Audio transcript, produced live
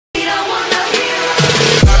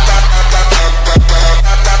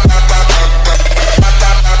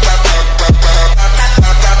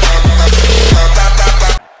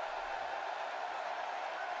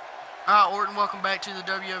welcome back to the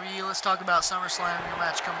WWE. Let's talk about SummerSlam. Your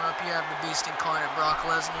match coming up. You have the Beast Incarnate, Brock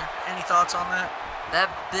Lesnar. Any thoughts on that? That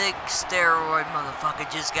big steroid motherfucker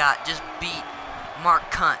just beat Mark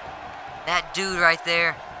Cunt. That dude right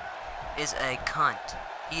there is a cunt.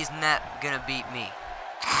 He's not gonna beat me.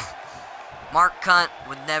 Mark Cunt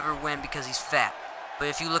would never win because he's fat. But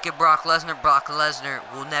if you look at Brock Lesnar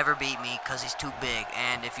will never beat me because he's too big.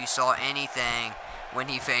 And if you saw anything when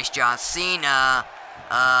he faced John Cena,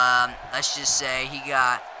 let's just say he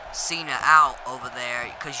got Cena out over there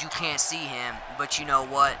because you can't see him. But you know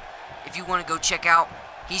what? If you want to go check out,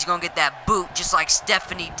 he's going to get that boot just like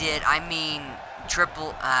Stephanie did. I mean,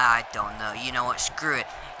 I don't know. You know what? Screw it.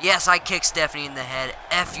 Yes, I kicked Stephanie in the head.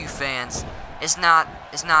 F you fans. It's not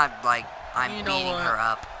like I'm beating her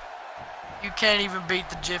up. You can't even beat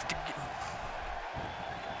the gift.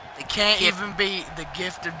 Even beat the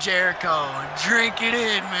gift of Jericho. Drink it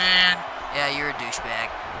in, man. Yeah, you're a douchebag.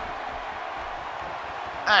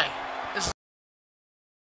 Hey, this is.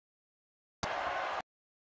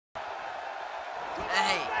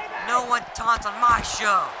 Hey, no one taunts on my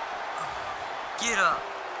show. Get up.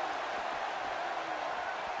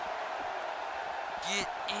 Get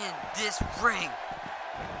in this ring.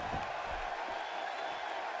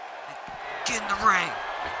 Get in the ring.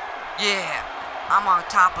 Yeah, I'm on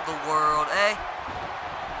top of the world, eh?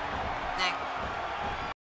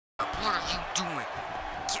 What are you doing?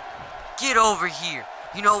 Get over here.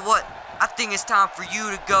 You know what? I think it's time for you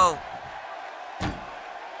to go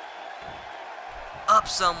up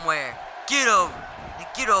somewhere. Get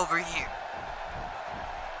over here.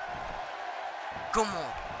 Come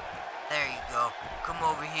on. There you go. Come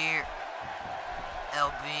over here.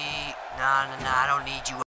 LB. Nah, I don't need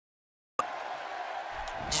you.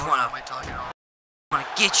 Just wanna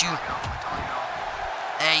get you.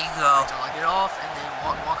 There you go. Until I get off, and then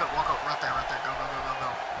walk up, right there, go.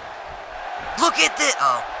 Look at this.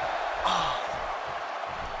 Oh.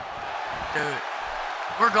 Dude,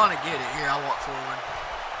 we're gonna get it. Here, I'll walk forward.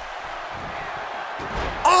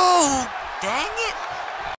 Oh, dang it.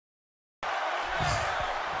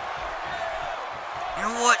 You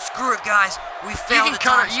know what? Screw it, guys. We failed at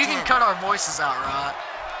times 10. You can cut our voices out, right?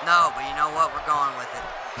 No, but you know what? We're going with it.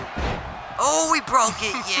 Oh, we broke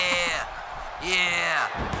it. Yeah. Yeah.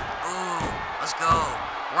 Ooh, let's go.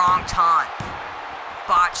 Wrong taunt.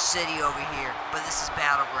 Botch City over here. But this is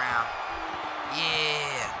Battleground.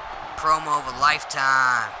 Yeah. Promo of a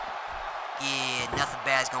lifetime. Yeah, nothing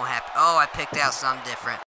bad's gonna happen. Oh, I picked out something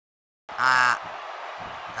different.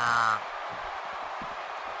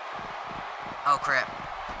 Oh, crap.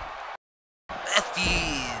 F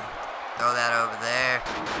you. Throw that over there.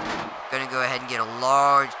 Gonna go ahead and get a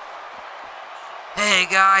large. Hey,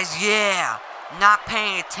 guys, yeah. Not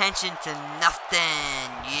paying attention to nothing.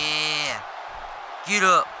 Yeah. Get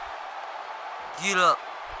up. Get up.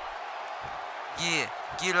 Yeah.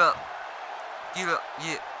 Get up. Get up.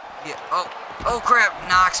 Yeah. Yeah. Oh, crap.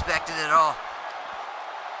 Not expected at all.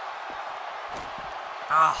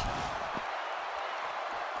 Oh.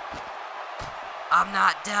 I'm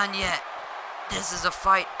not done yet. This is a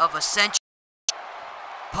fight of a century.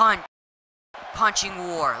 Punching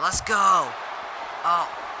war. Let's go. Oh.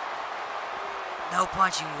 No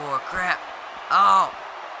punching war. Crap. Oh.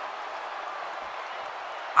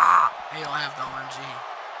 Ah. He don't have the OMG.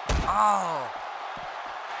 Oh.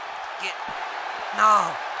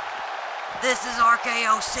 No. This is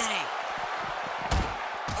RKO City.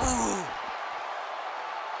 Ooh.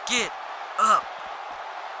 Get up.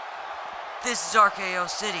 This is RKO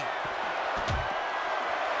City.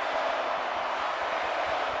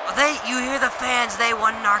 You hear the fans, they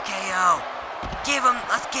want an RKO.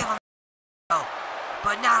 Let's give them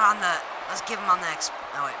but not on the, let's give them on the,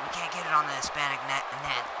 no wait, we can't get it on the Hispanic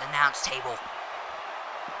announce table.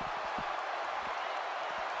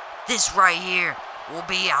 This right here will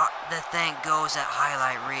be how the thing goes at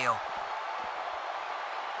highlight reel.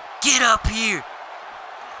 Get up here.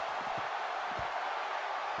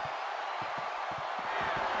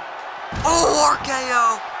 Oh,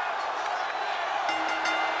 RKO.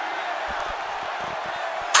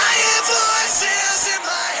 Voices in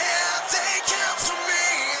my head, they count for me,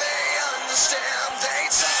 they understand, they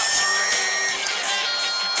talk to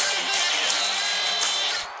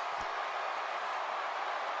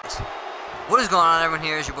me. What is going on, everyone?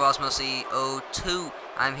 Here is your boss, CEO2.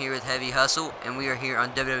 I'm here with Heavy Hustle, and we are here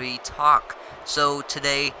on WWE Talk. So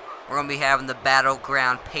today, we're going to be having the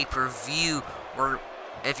Battleground pay-per-view.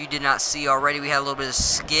 If you did not see already, we had a little bit of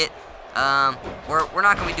skit. We're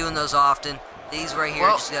not going to be doing those often. These right here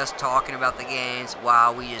are just us talking about the games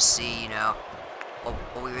while we just see, you know,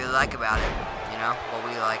 what we really like about it. You know, what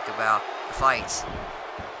we like about the fights.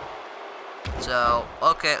 So,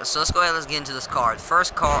 okay, so let's go ahead, let's get into this card.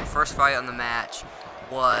 First fight on the match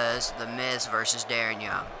was The Miz versus Darren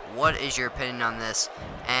Young. What is your opinion on this?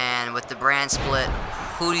 And with the brand split,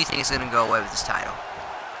 who do you think is going to go away with this title?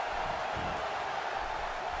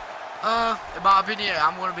 In my opinion,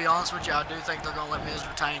 I'm going to be honest with you, I do think they're going to let Miz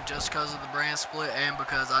retain just because of the brand split and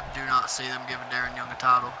because I do not see them giving Darren Young a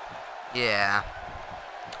title. Yeah.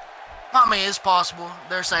 I mean, it's possible.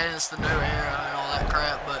 They're saying it's the new era and all that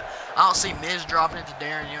crap, but I don't see Miz dropping it to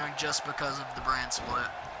Darren Young just because of the brand split.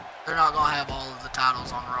 They're not going to have all of the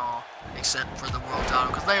titles on Raw, except for the world title,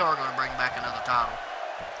 because they are going to bring back another title.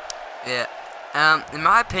 Yeah. In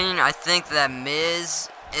my opinion, I think that Miz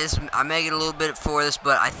is, I may get a little bit for this,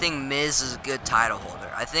 but I think Miz is a good title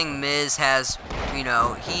holder. I think Miz has, you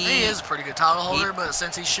know, he is a pretty good title holder, but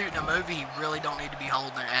since he's shooting a movie, he really don't need to be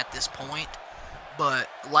holding it at this point. But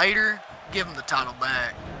later, give him the title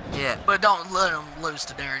back. Yeah. But don't let him lose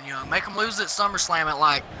to Darren Young. Make him lose at SummerSlam at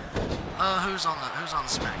like, who's on the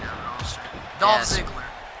SmackDown roster? Dolph Ziggler.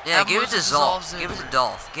 Yeah, give it to Dolph. Give it to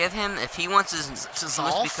Dolph. Give him, if he wants his, he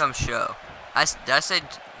wants to become show. Did I say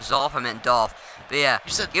Zolf? I meant Dolph. But yeah,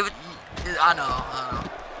 you said, give it. I know.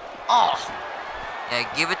 Oh.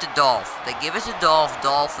 Yeah, give it to Dolph. They give it to Dolph.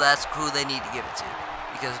 Dolph, that's who they need to give it to,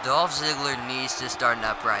 because Dolph Ziggler needs to start an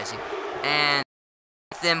uprising. And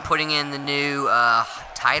them putting in the new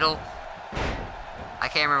title, I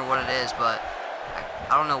can't remember what it is, but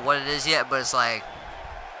I don't know what it is yet, but it's like,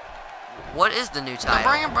 what is the new title?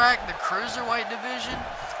 They're bringing back the Cruiserweight division,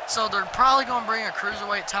 so they're probably going to bring a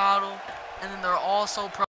Cruiserweight title, and then they're also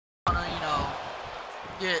probably going to, you know,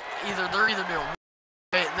 get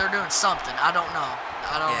they're doing something. I don't know.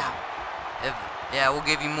 Yeah, we'll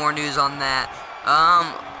give you more news on that.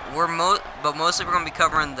 But mostly we're going to be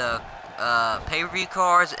covering the pay-per-view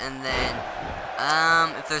cards, and then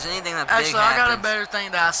if there's anything that big happens. Actually, I got a better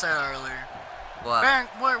thing that I said earlier. What?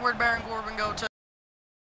 Where'd Baron Corbin go to?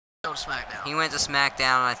 Go to SmackDown. He went to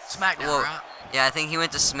SmackDown. SmackDown, right? Yeah, I think he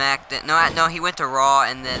went to SmackDown. No, he went to Raw,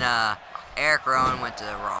 and then Eric Rowan went to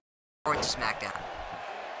Raw. Or went to SmackDown.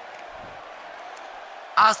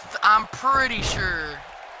 I'm pretty sure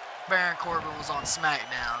Baron Corbin was on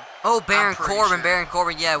SmackDown. Oh, Baron Corbin, sure. Baron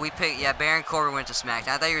Corbin. Yeah, Baron Corbin went to SmackDown.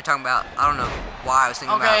 I thought you were talking about, I don't know why I was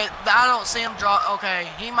thinking about. Okay, I don't see him drop. Okay,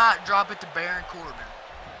 he might drop it to Baron Corbin.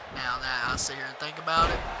 Now that I sit here and think about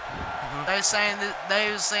it, they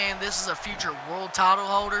was saying this is a future world title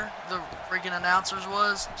holder. The freaking announcers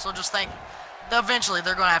was. So just think, eventually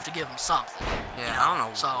they're gonna have to give him something. Yeah, you know? I don't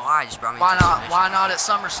know so why. Just brought me. Why not? Why not at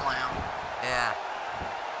SummerSlam? Yeah.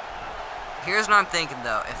 Here's what I'm thinking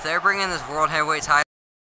though. If they're bringing this world heavyweight title,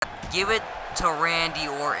 give it to Randy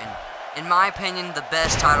Orton. In my opinion, the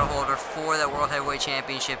best title holder for that world heavyweight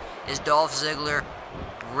championship is Dolph Ziggler,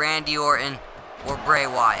 Randy Orton, or Bray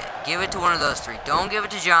Wyatt. Give it to one of those three. Don't give it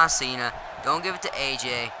to John Cena. Don't give it to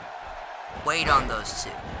AJ. Wait on those two.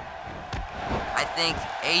 I think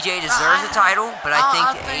AJ deserves the title, but I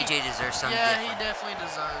think AJ deserves something different. Yeah, he definitely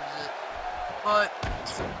deserves it. But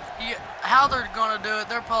how they're going to do it,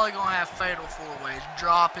 they're probably going to have fatal four-ways,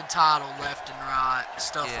 dropping title left and right,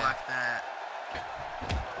 stuff like that.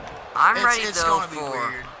 I'm ready, it's though, gonna be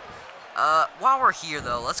weird. While we're here,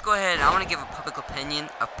 though, let's go ahead. I want to give a public opinion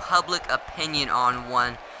on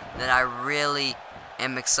one that I really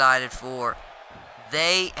am excited for.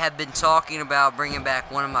 They have been talking about bringing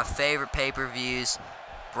back one of my favorite pay-per-views,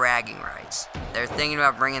 Bragging Rights. They're thinking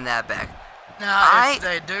about bringing that back. Now, if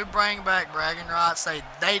they do bring back Bragging Rights, they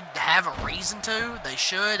have a reason to. They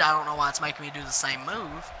should. I don't know why it's making me do the same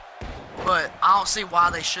move. But I don't see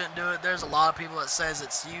why they shouldn't do it. There's a lot of people that says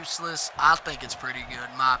it's useless. I think it's pretty good,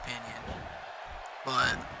 in my opinion.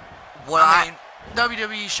 But, I mean,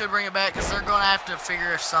 WWE should bring it back because they're going to have to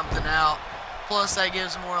figure something out. Plus, that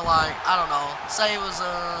gives more like, I don't know, say it was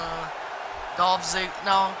Dolph Ziggler.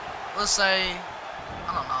 No, let's say,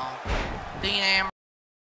 I don't know, Dean Ambrose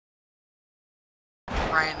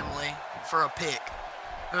randomly for a pick.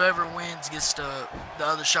 Whoever wins the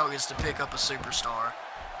other show gets to pick up a superstar.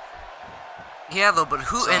 Yeah, though, but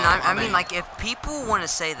who? So, and I mean, like, if people want to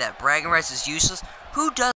say that Bragging Rights is useless, who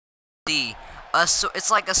does see? It's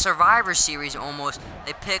like a Survivor Series almost.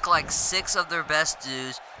 They pick like 6 of their best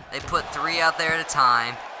dudes. They put 3 out there at a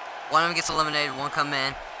time. One of them gets eliminated. One come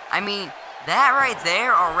in. I mean, that right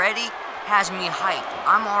there already has me hyped.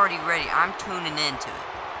 I'm already ready. I'm tuning into it.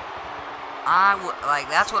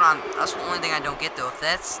 That's the only thing I don't get though. If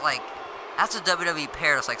that's a WWE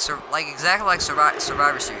Paradise, like exactly like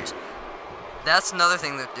Survivor Series. That's another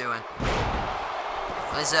thing they're doing.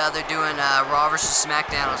 They're doing Raw vs.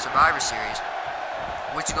 SmackDown on Survivor Series,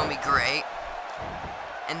 which is gonna be great.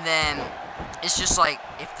 And then it's just like,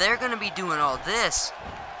 if they're going to be doing all this,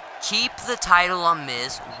 keep the title on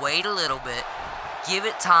Miz, wait a little bit, give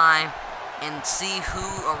it time, and see who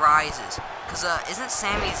arises. Because, isn't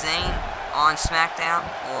Sami Zayn on SmackDown?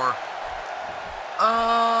 Or...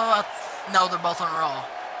 no, they're both on Raw.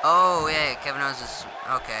 Oh, yeah, Kevin Owens is...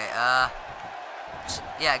 Okay,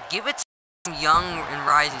 yeah, give it to some young and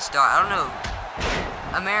rising star. I don't know.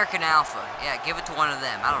 American Alpha. Yeah, give it to one of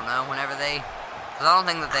them. I don't know, whenever they... Because I don't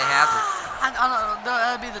think that they have it. I don't know.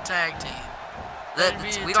 That'd be the tag team.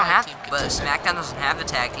 We don't have to, but SmackDown doesn't have the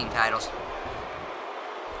tag team titles.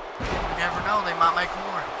 You never know, they might make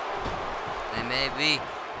more. They may be.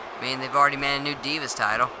 I mean, they've already made a new Divas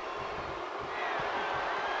title.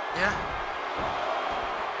 Yeah.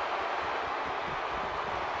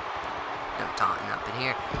 No taunting up in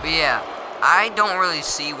here. But yeah, I don't really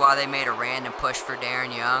see why they made a random push for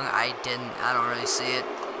Darren Young. I don't really see it.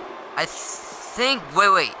 I think,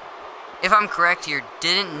 wait. If I'm correct here,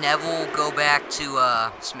 didn't Neville go back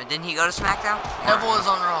to, didn't he go to SmackDown? Neville is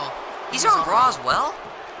on Raw. He's on Raw as well?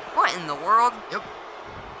 What in the world? Yep.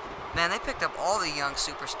 Man, they picked up all the young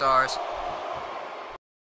superstars.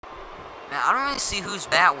 Man, I don't really see who's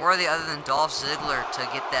that worthy other than Dolph Ziggler to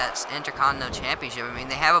get that Intercontinental Championship. I mean,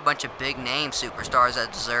 they have a bunch of big name superstars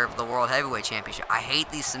that deserve the World Heavyweight Championship. I hate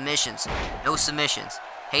these submissions. No submissions.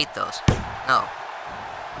 Hate those. No.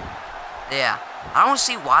 Yeah. I don't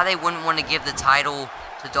see why they wouldn't want to give the title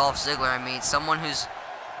to Dolph Ziggler. I mean, someone who's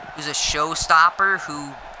a showstopper,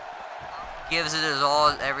 who gives it his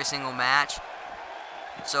all every single match.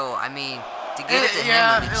 So, I mean, to give it to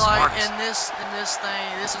him would be the smartest. in this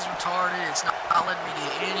thing, this is retarded. It's not letting me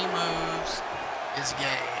get any moves. It's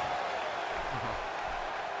gay.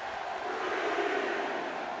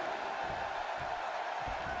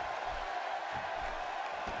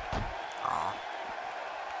 Aw.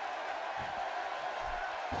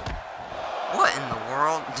 What in the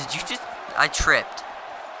world? Did you just... I tripped.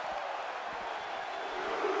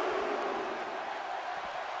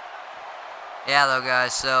 Yeah, though,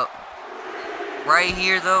 guys, so... Right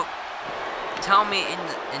here, though, tell me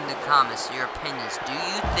in the comments your opinions. Do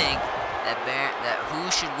you think that who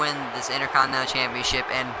should win this Intercontinental Championship,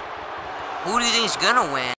 and who do you think is gonna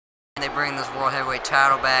win when they bring this World Heavyweight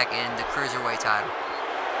title back and the Cruiserweight title?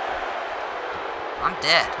 I'm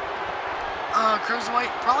dead. Cruiserweight,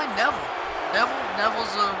 probably Neville.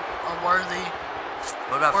 Neville's a worthy.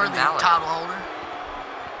 What about Finn Balor? Title holder.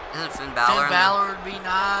 Isn't Finn Balor? Finn Balor would be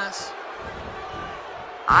nice.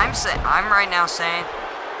 I'm right now saying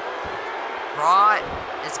Raw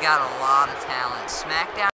has got a lot of talent.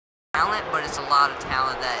 SmackDown talent, but it's a lot of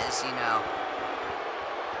talent that is,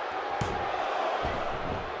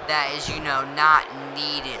 not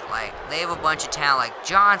needed. Like, they have a bunch of talent. Like,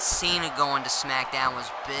 John Cena going to SmackDown was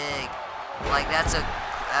big. Like, that's a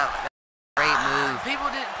great move.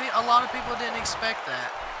 A lot of people didn't expect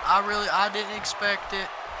that. I didn't expect it.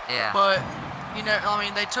 Yeah. But, I mean,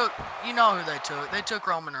 you know who they took. They took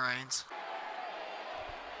Roman Reigns.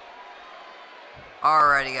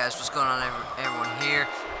 Alrighty, guys, what's going on, everyone here?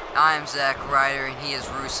 I am Zack Ryder, and he is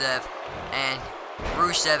Rusev. And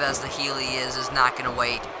Rusev, as the heel he is not going to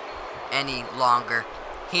wait any longer.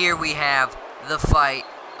 Here we have the fight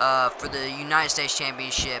for the United States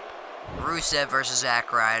Championship. Rusev versus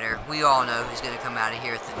Zack Ryder. We all know who's going to come out of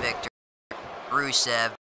here with the victory.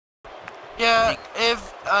 Rusev. Yeah,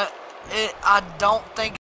 I don't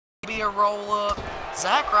think it'd be a roll-up.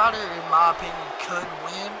 Zack Ryder, in my opinion, could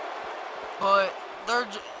win, but they're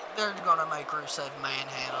gonna make Rusev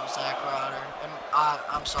manhandle Zack Ryder, and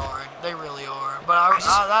I'm sorry, they really are. But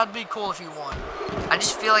that'd be cool if he won. I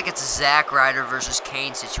just feel like it's a Zack Ryder versus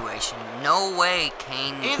Kane situation. No way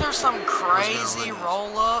Kane. Either some crazy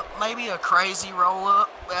roll-up, maybe a crazy roll-up.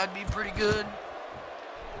 That'd be pretty good.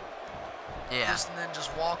 Yeah. And then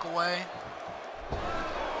just walk away.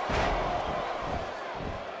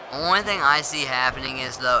 The only thing I see happening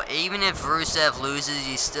is, though, even if Rusev loses,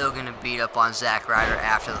 he's still going to beat up on Zack Ryder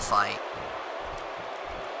after the fight.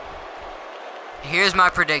 Here's my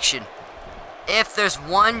prediction. If there's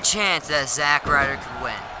one chance that Zack Ryder could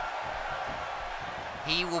win,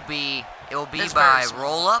 it will be by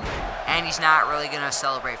roll-up, and he's not really going to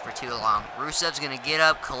celebrate for too long. Rusev's going to get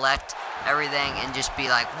up, collect everything, and just be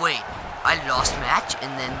like, wait, I lost match,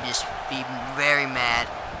 and then just be very mad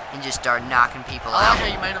and just start knocking people out. I like how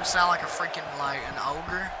you made him sound like a freaking, an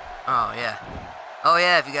ogre. Oh, yeah. Oh,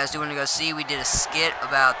 yeah, if you guys do want to go see, we did a skit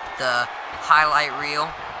about the highlight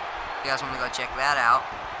reel. If you guys want to go check that out.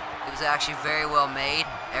 It was actually very well made.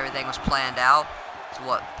 Everything was planned out. It's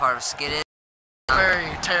what part of a skit is.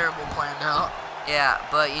 Very terrible planned out. Yeah,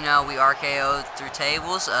 but, we RKO'd through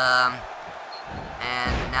tables.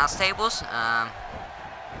 And announce tables.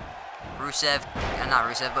 Rusev, not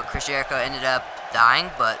Rusev, but Chris Jericho ended up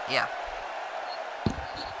dying, but yeah.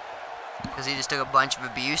 Because he just took a bunch of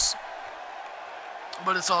abuse.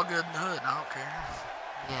 But it's all good in the hood. I don't care.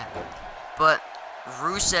 Yeah. But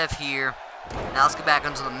Rusev here. Now let's get back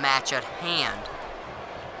into the match at hand.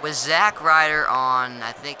 With Zack Ryder on,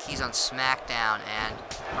 I think he's on SmackDown, and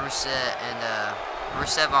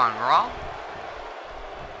Rusev on Raw.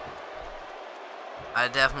 I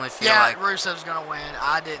definitely feel like Rusev's gonna win.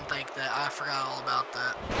 I didn't think that. I forgot all about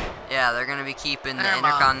that. Yeah, they're gonna be keeping the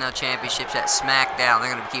Intercontinental Championships at SmackDown. They're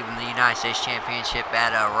gonna be keeping the United States Championship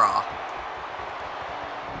at Raw.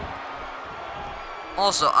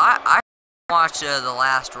 Also, I watched the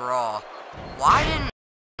last Raw. Why didn't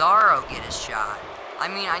Cesaro get his shot? I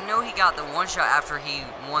mean, I know he got the one shot after he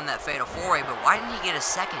won that Fatal 4-Way, but why didn't he get a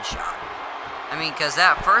second shot? I mean, because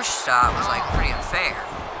that first shot was like pretty unfair.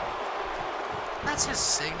 That's his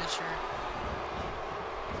signature.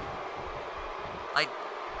 Like,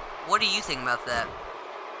 what do you think about that?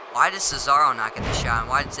 Why did Cesaro not get the shot, and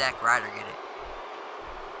why did Zack Ryder get it?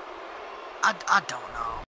 I don't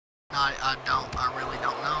know. I don't. I really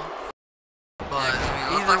don't know. But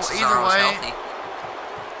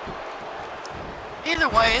either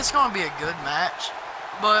way, it's gonna be a good match.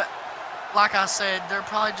 But like I said, they're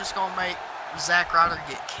probably just gonna make Zack Ryder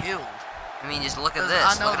get killed. I mean, just look at this.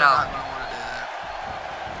 I know look they're at not gonna want to do that.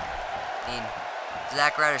 I mean,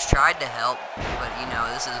 Zack Ryder's tried to help, but you know,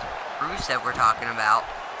 this is Rusev we're talking about.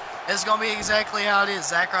 It's gonna be exactly how it is.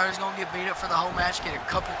 Zack Ryder's gonna get beat up for the whole match, get a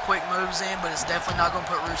couple quick moves in, but it's definitely not gonna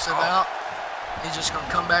put Rusev out. He's just gonna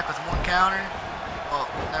come back with one counter. Well,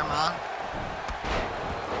 never mind.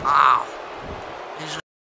 Ow. He's just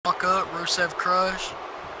fuck up, Rusev crush.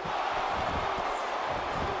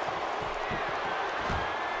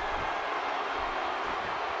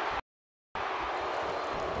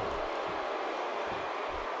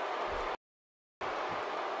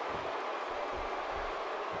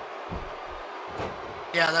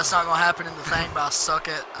 Yeah, that's not gonna happen in the thing, but I suck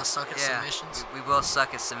at submissions. We both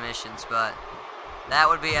suck at submissions, but that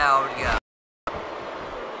would be how it would go.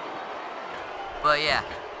 But yeah,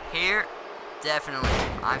 here, definitely,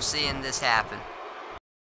 I'm seeing this happen.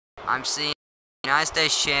 I'm seeing the United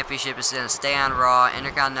States Championship is going to stay on Raw,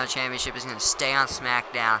 Intercontinental Championship is going to stay on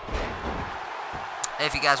SmackDown.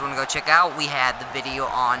 If you guys want to go check out, we had the video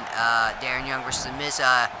on Darren Young versus The Miz.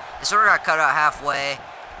 It sort of got cut out halfway,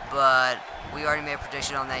 but we already made a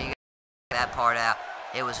prediction on that. You guys check that part out.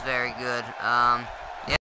 It was very good.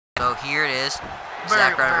 Yeah. So here it is.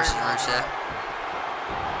 Zack Ryder versus Rusev.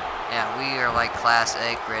 Yeah, we are like Class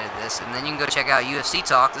A graded this. And then you can go check out UFC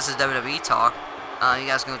Talk. This is WWE Talk. You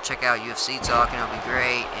guys can go check out UFC Talk, and it'll be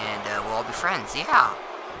great. And we'll all be friends. Yeah.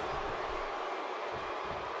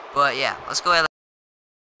 But yeah, let's go ahead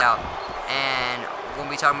and out. And we'll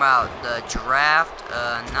be talking about the draft.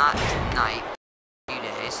 Not tonight. A few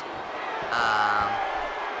days.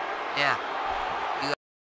 Yeah. You guys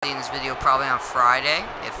will see in this video probably on Friday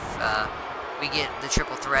if we get the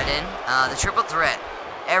triple threat in. The triple threat,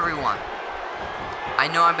 everyone. I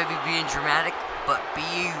know I may be being dramatic, but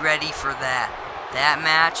be ready for that. That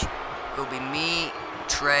match will be me,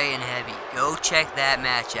 Trey, and Heavy. Go check that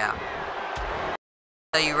match out.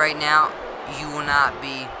 I'll tell you right now, you will not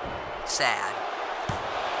be sad.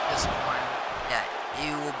 Disappointed. Yeah,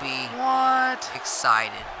 you will be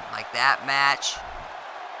excited. Like that match.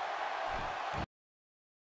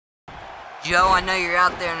 Joe, I know you're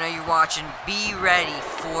out there, I know you're watching. Be ready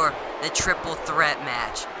for the triple threat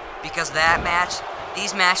match. Because that match,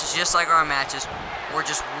 these matches, just like our matches, were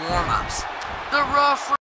just warm-ups. The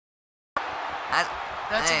rough.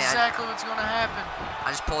 That's hey, exactly what's going to happen. I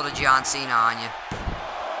just pulled a John Cena on you.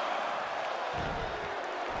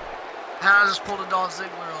 And I just pulled a Dolph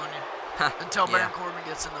Ziggler on you. Until Yeah. Baron Corbin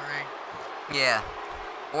gets in the ring. Yeah.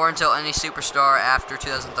 Or until any superstar after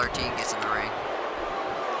 2013 gets in the ring.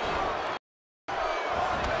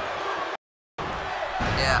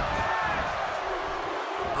 Yeah.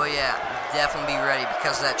 But yeah, definitely be ready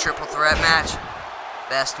because of that triple threat match,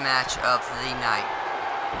 best match of the night.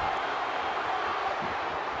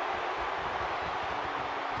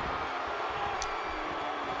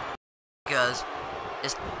 Because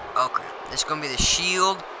it's it's gonna be the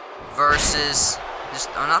Shield versus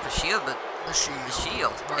not the Shield, but The Shield. The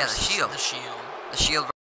Shield. Yeah, the Shield. The Shield. The Shield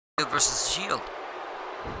versus the Shield.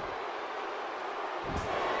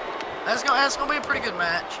 That's gonna be a pretty good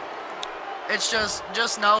match. It's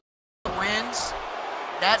just know who wins.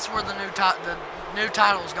 That's where the new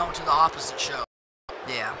title is going to the opposite show.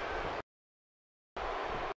 Yeah.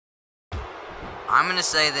 I'm gonna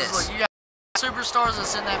say this. Look, you got superstars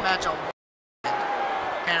that's in that match on one end.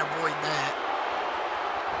 can't avoid that.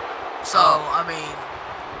 So, Oh. I mean,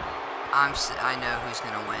 I know who's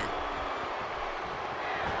gonna win.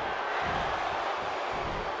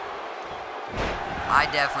 I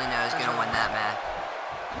definitely know who's gonna win that match.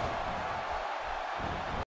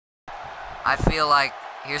 I feel like,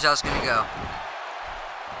 here's how it's gonna go.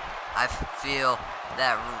 I feel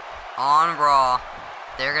that on Raw,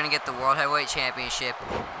 they're gonna get the World Heavyweight Championship.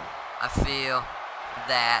 I feel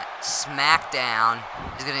that SmackDown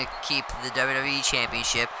is gonna keep the WWE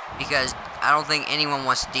Championship because I don't think anyone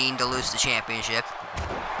wants Dean to lose the championship.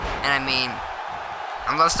 And I mean,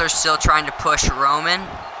 unless they're still trying to push Roman,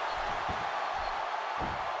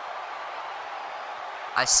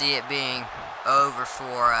 I see it being over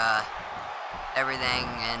for everything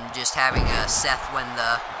and just having Seth win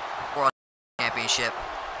the World Championship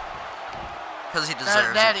because he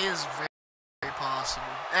deserves that it. is very, very possible.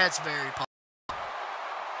 That's very possible.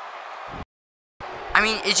 I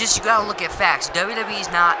mean, it's just, you gotta look at facts. WWE's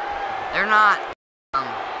not,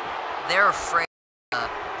 they're afraid to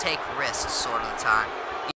take risks sort of the time.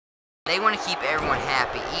 They want to keep everyone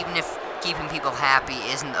happy, even if keeping people happy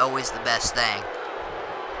isn't always the best thing.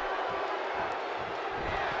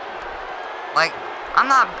 Like,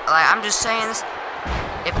 I'm just saying this.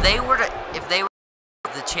 If they were to give the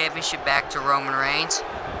championship back to Roman Reigns,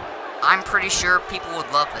 I'm pretty sure people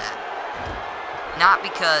would love that. Not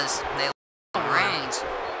because they love Roman Reigns,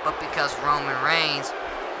 but because Roman Reigns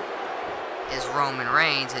is Roman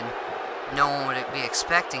Reigns and no one would be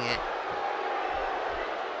expecting it.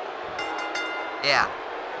 Yeah,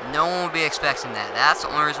 no one would be expecting that. That's the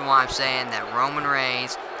only reason why I'm saying that Roman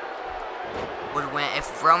Reigns would win.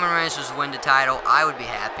 If Roman Reigns was to win the title, I would be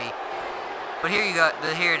happy. But here you go.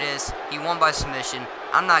 But here it is. He won by submission.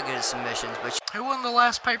 I'm not good at submissions, but Who won the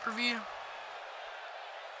last pay-per-view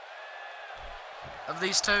of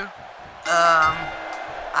these two?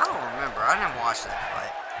 I don't remember. I didn't watch that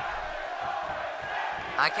fight.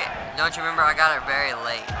 I can't. Don't you remember? I got it very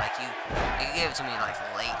late. Like you gave it to me like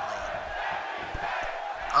late.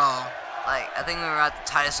 Oh, Like I think we were at the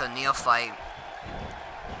Titus O'Neil fight.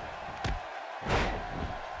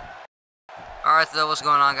 Alright, so what's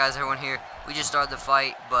going on, guys? Everyone here. We just started the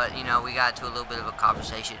fight, but, you know, we got into a little bit of a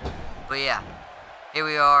conversation. But, yeah. Here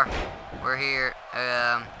we are. We're here.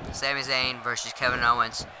 Sami Zayn versus Kevin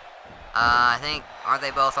Owens. I think, aren't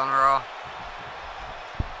they both on Raw?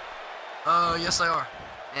 yes they are.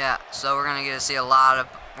 Yeah, so we're gonna get to see a lot of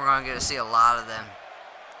them.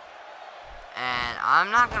 And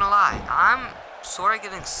I'm not gonna lie, I'm sort of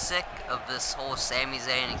getting sick of this whole Sami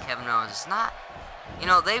Zayn and Kevin Owens. It's not, you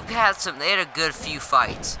know, they had a good few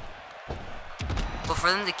fights. But for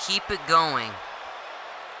them to keep it going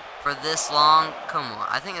for this long, come on.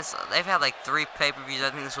 I think they've had like 3 pay-per-views.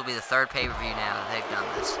 I think this will be the 3rd pay-per-view now that they've done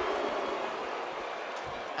this.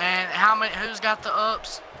 And who's got the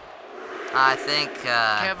ups? I think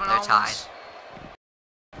Kevin they're Owens? tied.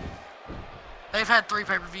 They've had 3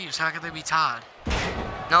 pay-per-views. How could they be tied?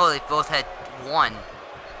 No, they both had 1.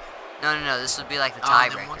 No, this would be like the Then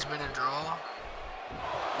tiebreaker. one's been a draw.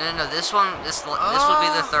 No, this would be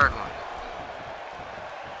the 3rd one.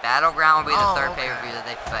 Battleground would be the 3rd okay. pay-per-view that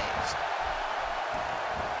they faced.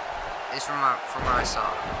 At least from what I saw.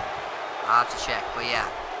 I'll have to check, but yeah.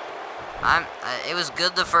 It was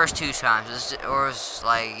good the first 2 times. It was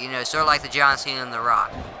like, you know, sort of like the John Cena and The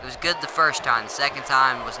Rock. It was good the first time. The second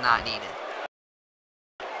time was not needed.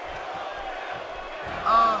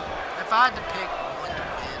 If I had to pick one to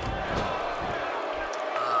win,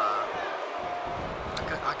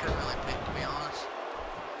 I couldn't really pick, to be honest.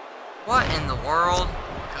 What in the world?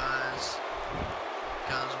 Because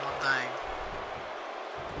one thing.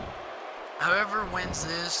 Whoever wins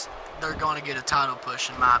this, they're going to get a title push,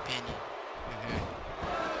 in my opinion.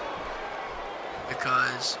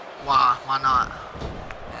 Because, why? Why not?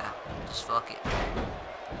 Yeah, just fuck it.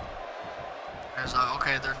 It's like,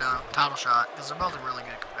 okay, they're done. Title shot. Because they're both really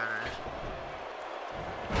good competitors.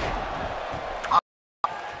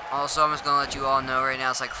 Also, I'm just gonna let you all know right now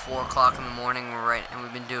it's like 4 o'clock in the morning. And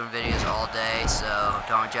we've been doing videos all day, so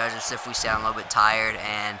don't judge us if we sound a little bit tired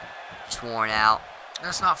and just worn out.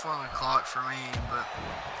 It's not 4 o'clock for me, but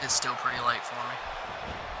it's still pretty late for me.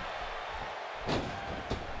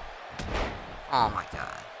 Oh my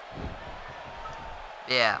god.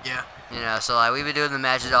 Yeah. Yeah. You know, so like we've been doing the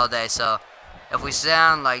matches all day, so if we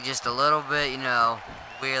sound like just a little bit, you know,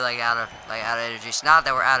 we're like out of energy. It's not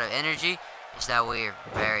that we're out of energy, it's that we're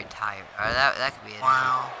very tired. Alright, that could be it.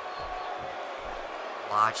 Wow.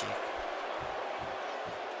 Logic.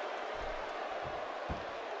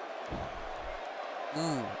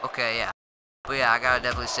 Ooh, okay, yeah. But yeah, I gotta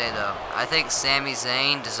definitely say though, I think Sami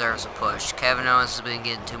Zayn deserves a push. Kevin Owens has been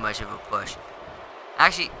getting too much of a push.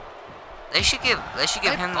 Actually, they should give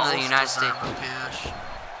him the United States,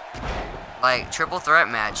 like, triple threat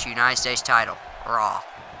match, United States title, Raw.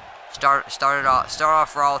 Start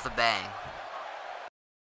off Raw with a bang.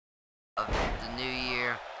 Of the new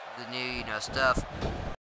year, the new stuff.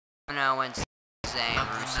 Kevin Owens, Zayn,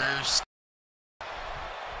 Rusev.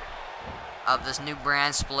 Of this new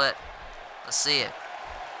brand split. Let's see it.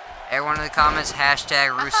 Everyone in the comments, hashtag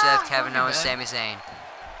Rusev, Kevin Owens, Sami Zayn.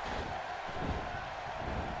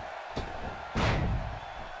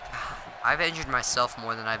 I've injured myself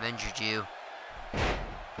more than I've injured you.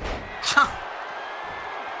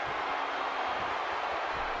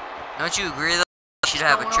 Don't you agree though? We should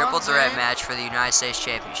have a triple threat match for the United States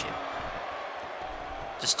Championship.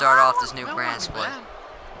 To start off this new brand split.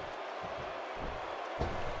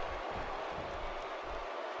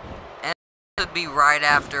 And it would be right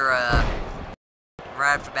after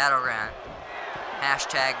Battleground.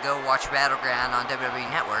 Hashtag go watch Battleground on WWE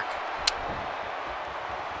Network.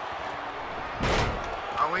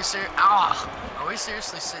 Are we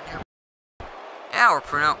seriously sitting here? Yeah, we're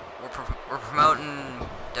promoting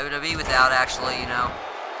WWE without actually, I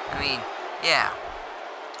mean, yeah.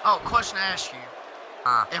 Oh, question to ask you.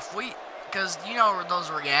 Huh. Because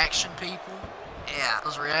those reaction people? Yeah.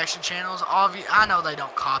 Those reaction channels, I know they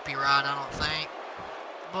don't copyright, I don't think.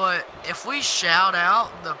 But if we shout out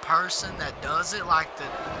the person that does it like the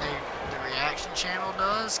reaction channel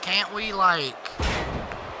does, can't we like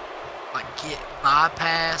get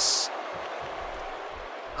bypass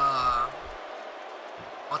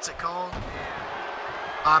what's it called?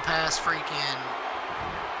 Bypass freaking,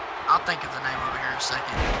 I'll think of the name over here in a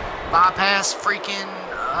second. Bypass freaking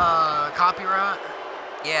copyright?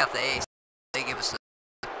 Yeah, if they give us the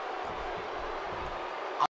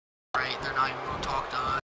right, they're not even gonna talk to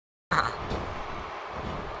us.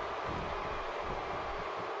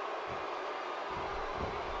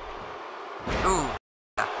 Ooh.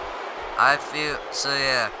 I feel so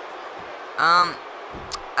yeah.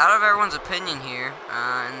 Out of everyone's opinion here,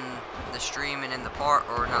 in the stream and in the not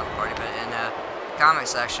the party, but in the comment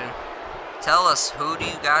section, tell us, who do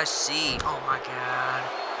you guys see? Oh my god.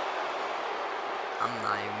 I'm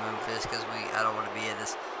not even moving for this because I don't want to be in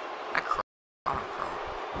this. I don't crawl.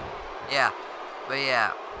 Yeah, but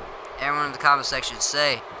yeah, everyone in the comment section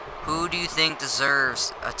say, who do you think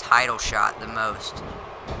deserves a title shot the most?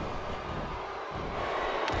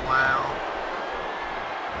 Wow.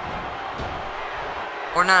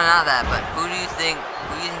 Or no, not that, but who do you think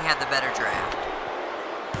had the better draft?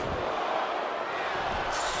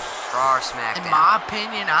 Raw or SmackDown? In my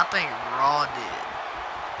opinion, I think Raw did.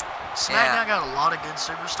 SmackDown got a lot of good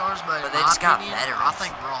superstars, but in they my just opinion, got veterans. I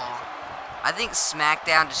think Raw. I think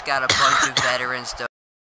SmackDown just got a bunch of veterans to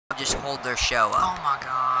just hold their show up. Oh my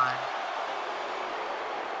god.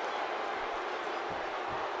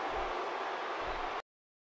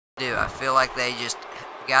 Dude, I feel like they just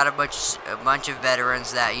got a bunch of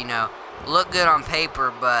veterans that, look good on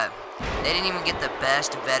paper, but they didn't even get the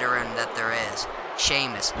best veteran that there is.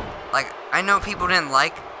 Sheamus. Like, I know people didn't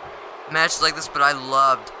like matches like this, but I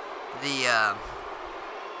loved the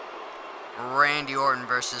Randy Orton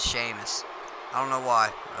versus Sheamus. I don't know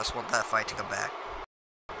why. I just want that fight to come back.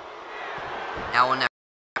 Now we'll never.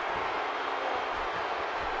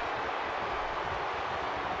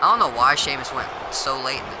 I don't know why Sheamus went so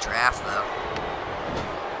late in the draft, though.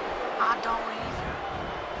 I don't either.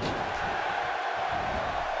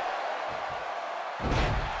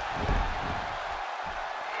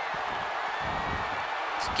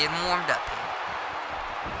 Just getting warmed up here.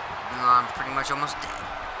 Even though I'm pretty much almost dead.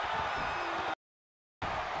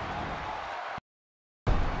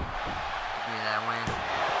 Give me that win.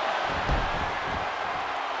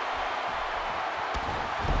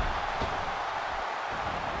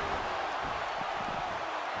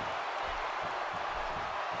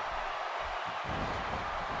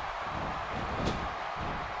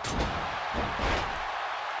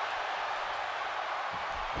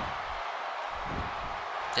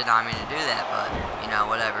 Did not mean to do that, but,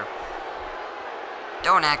 whatever.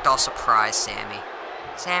 Don't act all surprised, Sammy.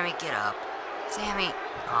 Sammy, get up. Sammy.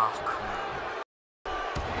 Oh, come on.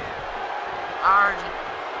 Alright.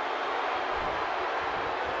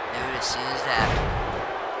 Dude, as soon as that.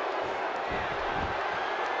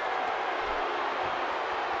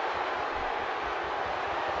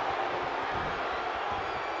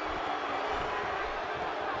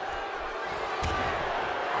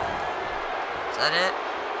 Is that it?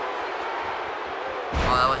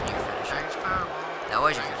 Oh, that wasn't your finish. That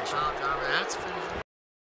was your finish. That's finished.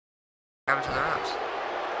 Grab it to the ropes.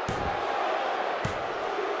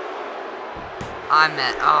 I'm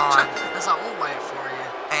at. Oh, That's like, we'll wait for you.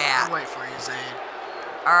 yeah. We'll wait for you, Zane.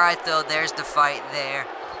 Alright, though, there's the fight there.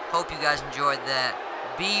 Hope you guys enjoyed that.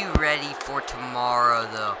 Be ready for tomorrow,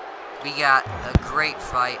 though. We got a great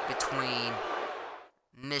fight between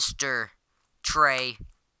Mr. Trey,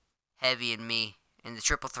 Heavy, and me in the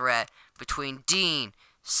triple threat between Dean,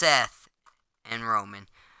 Seth, and Roman.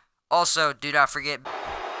 Also, do not forget...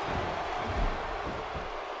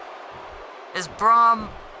 It's Brom.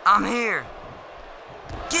 I'm here.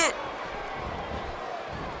 Get...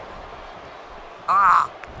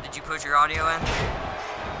 Ah! Did you put your audio in?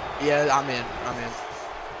 Yeah, I'm in. Alright.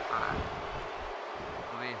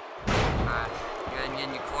 Alright. Go ahead and get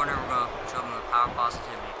in your corner. We're going to show them the power of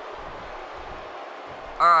positivity.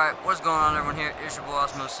 Alright, what's going on, everyone? Here is your boy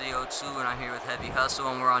Osmo CO2, and I'm here with Heavy Hustle,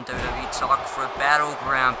 and we're on WWE Talk for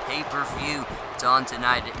Battleground pay-per-view. It's on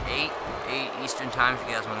tonight at 8 Eastern Time if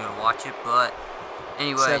you guys want to go watch it, but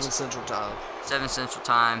anyways. 7 Central Time. 7 Central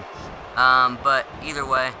Time. But either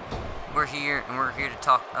way, we're here, and we're here to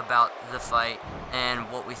talk about the fight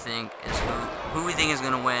and what we think is who we think is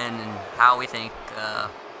going to win and how we think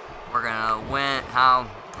we're going to win, how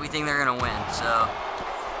we think they're going to win. So,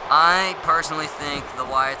 I personally think the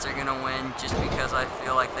Wyatts are going to win just because I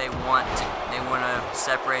feel like they want to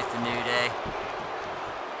separate the New Day.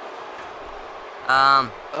 I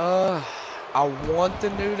want the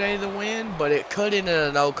New Day to win, but it could end in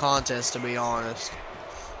a no contest, to be honest.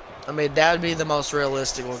 I mean, that would be the most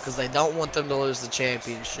realistic one, because they don't want them to lose the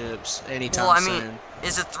championships anytime soon. Well, I mean,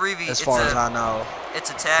 it's a 3v... As far as I know. It's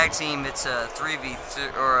a tag team. It's a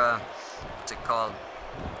 3v3, or a... What's it called?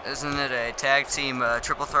 Isn't it a tag team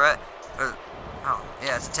triple threat? Or, oh,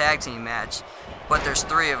 yeah, it's a tag team match. But there's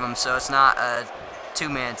 3 of them, so it's not a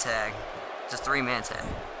 2-man tag. It's a 3-man tag.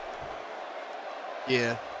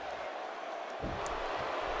 Yeah.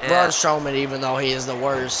 Yeah. Braun Strowman, even though he is the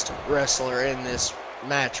worst wrestler in this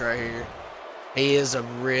match right here, he is a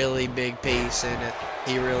really big piece in it.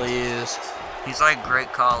 He really is. He's like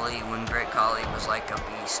Great Khali when Great Khali was like a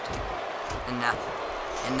beast. And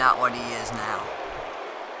not what he is now.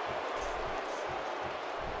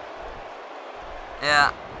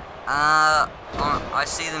 Yeah. I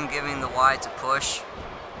see them giving the Wyatts a push.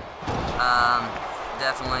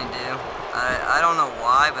 Definitely do. I don't know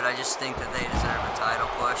why, but I just think that they deserve a title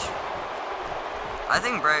push. I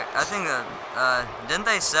think didn't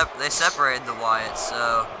they separated the Wyatts,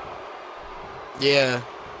 so Yeah.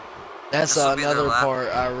 That's This will be their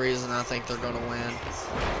another reason I think they're going to win.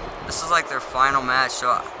 this is like their final match,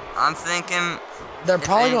 so I'm thinking They're if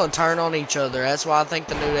probably they- going to turn on each other. That's why I think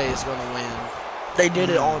the New Day is going to win. They did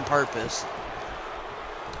it on purpose.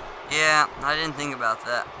 Yeah, I didn't think about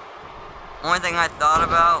that. Only thing I thought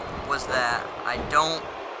about was that I don't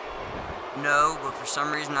know, but for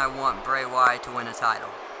some reason I want Bray Wyatt to win a title.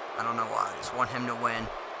 I don't know why. I just want him to win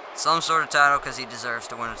some sort of title because he deserves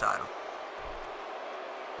to win a title.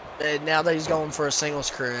 And now that he's going for a singles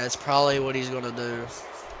career, that's probably what he's going to do.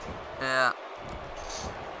 Yeah.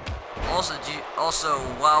 Also,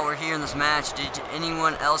 while we're here in this match, did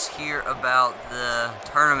anyone else hear about the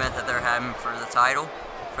tournament that they're having for the title?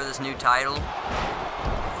 For this new title?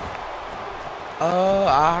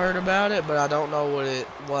 I heard about it, but I don't know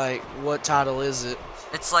what title is it?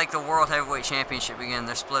 It's like the World Heavyweight Championship again.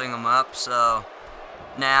 They're splitting them up, so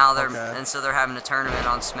now they're having a tournament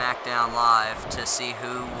on SmackDown Live to see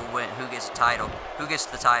who will win, who gets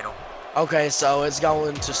the title. Okay, so it's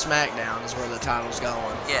going to SmackDown is where the title's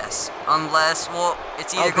going. Yes, unless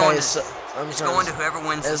it's either going to whoever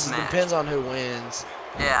wins this match. It depends on who wins.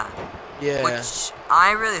 Yeah. Yeah. Which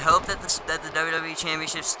I really hope that the WWE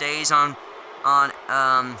Championship stays on don't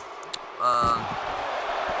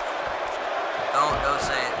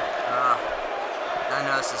say it. I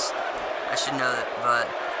know I should know that, but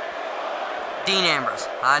Dean Ambrose.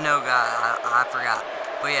 I know, guy. I forgot.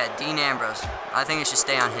 But yeah, Dean Ambrose. I think it should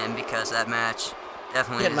stay on him because that match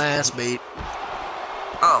definitely. Get my ass beat.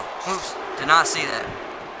 Oh, oops! Did not see that.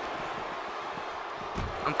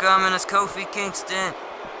 I'm coming as Kofi Kingston.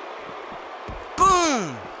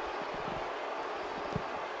 Boom!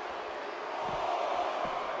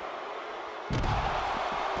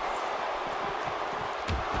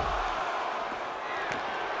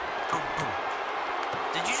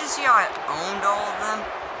 Did you just see how I owned all of them?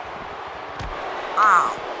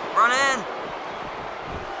 Ow! Run in!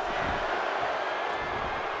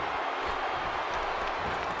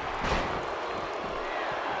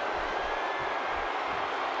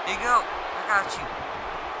 Here you go. I got you.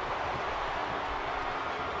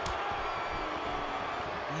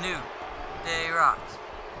 New Day Rocks.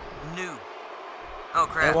 New. Oh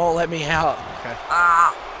crap. They won't let me out. Okay.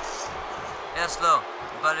 Ah! Yes, though.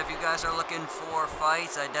 But if you guys are looking for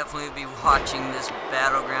fights, I definitely would be watching this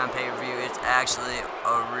Battleground pay-per-view. It's actually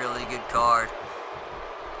a really good card.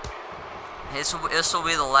 This will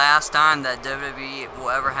be the last time that WWE will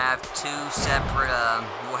ever have two separate,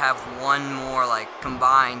 we'll have one more, like,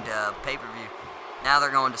 combined pay-per-view. Now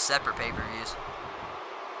they're going to separate pay-per-views.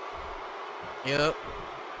 Yep.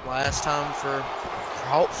 Last time for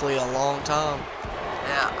hopefully a long time.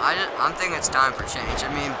 Yeah, I'm thinking it's time for change.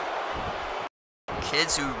 I mean,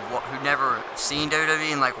 kids who never seen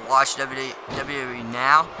WWE and like watch WWE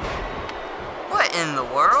now. What in the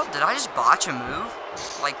world? Did I just botch a move?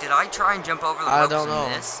 Like, did I try and jump over the ropes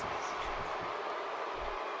and miss?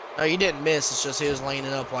 No, you didn't miss. It's just he was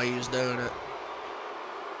leaning up while you was doing it.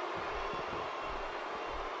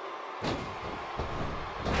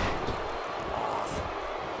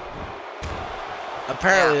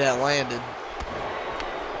 Apparently that landed.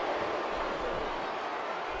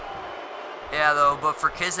 Yeah, though, but for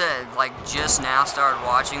kids that, like, just now started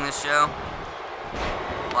watching this show,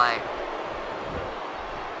 like,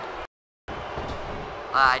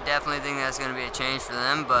 I definitely think that's going to be a change for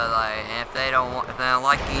them, but, like, if they don't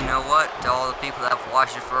like it, you know what, to all the people that have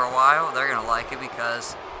watched it for a while, they're going to like it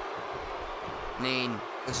because, I mean,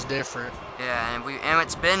 it's different. Yeah, and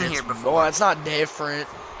it's been here before. Well, it's not different.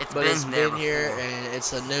 It's been here, and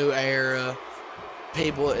it's a new era.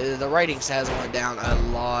 People, the ratings hasn't went down a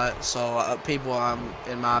lot, so people,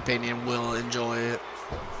 in my opinion, will enjoy it.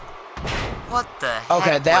 What the heck?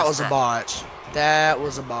 Okay, that was a botch. That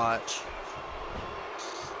was a botch.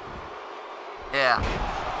 Yeah,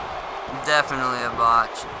 definitely a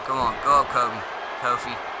botch. Come on, go,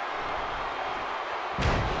 Kofi.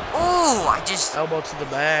 Oh, I just elbow to the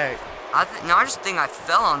back. No, I just think I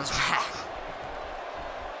fell on his back.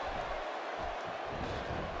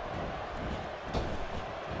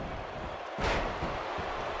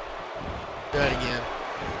 Do it again.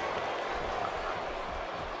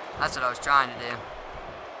 That's what I was trying to do.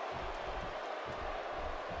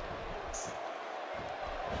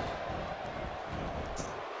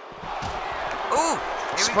 Ooh!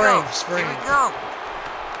 Here we go. Spring. Here we go.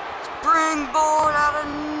 Springboard out of...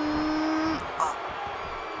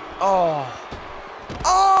 Oh.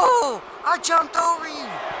 Oh! I jumped over you.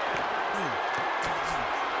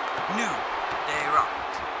 New Day Rock.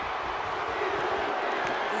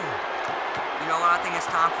 You know what? I think it's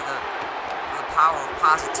time for the power of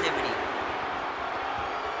positivity.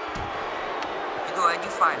 You go ahead,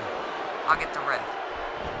 you fight him. I'll get the ref.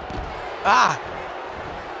 Ah!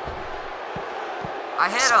 I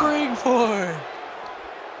hit him. Springboard.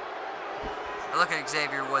 Look at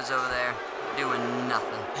Xavier Woods over there doing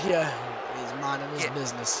nothing. Yeah, he's minding his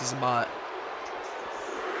business. He's a bot.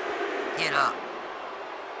 Get up.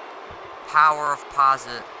 Power of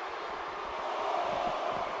positive.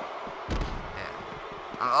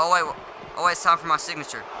 Oh wait, it's time for my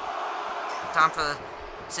signature. Time for the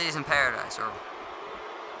Cities in Paradise, or...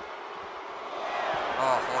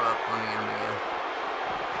 Oh, hold up, let me get him again.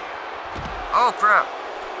 Oh crap!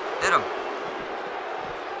 Hit him.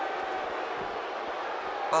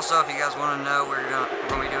 Also, if you guys want to know, we're going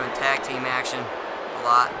to be doing tag team action a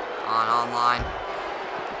lot on online.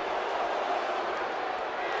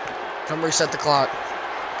 Come reset the clock.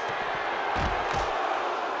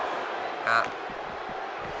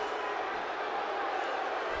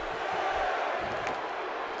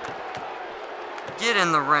 Get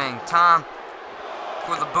in the ring. Time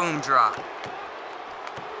for the boom drop.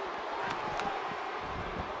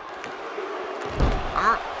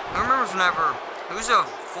 Who remembers whenever... Who's a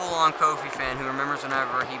full-on Kofi fan who remembers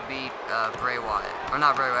whenever he beat Bray Wyatt? Or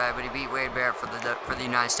not Bray Wyatt, but he beat Wade Barrett for the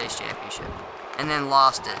United States Championship. And then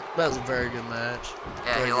lost it. That was a very good match.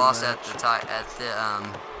 Yeah, very he lost match. I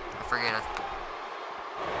forget it.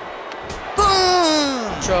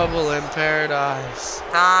 Boom! Trouble in Paradise.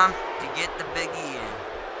 Time to get the Big E in.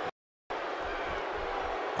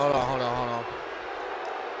 Hold on.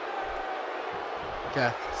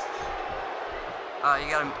 Okay. You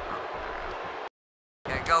gotta...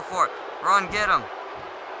 Okay, go for it. Run, get him.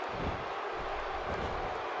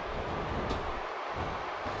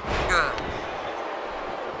 Good.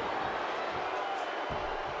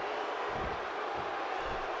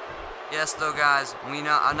 Yes, though, guys, I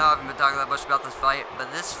know I haven't been talking that much about this fight,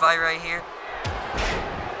 but this fight right here,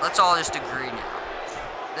 let's all just agree now.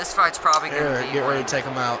 This fight's probably going to be... Get ready to take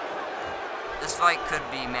him out. This fight could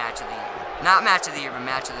be match of the year. Not match of the year, but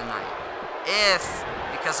match of the night. If,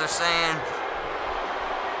 because they're saying...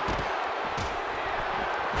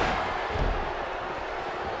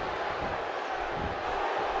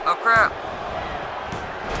 Oh, crap.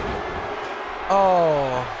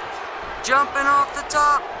 Oh. Jumping off the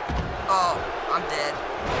top. Oh, I'm dead.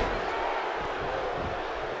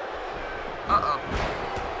 Uh-oh.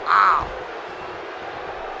 Ow.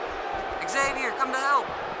 Xavier, come to help.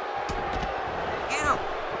 Get him.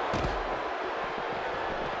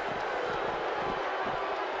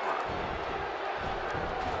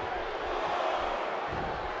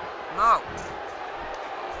 No.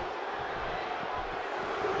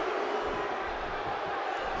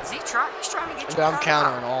 Is he trying? He's trying to get you I'm out.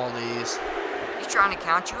 countering all these. He's trying to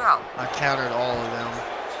count you out. I countered all of them.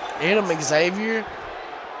 Hit him, Xavier.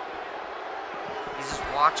 He's just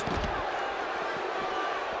watching.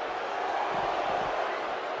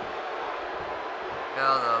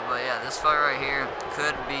 Though, but yeah, this fight right here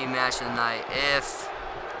could be match of the night if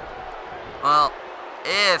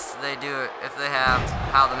they do it, if they have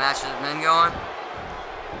how the match has been going.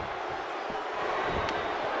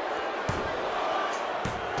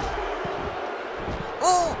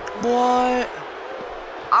 Oh! What?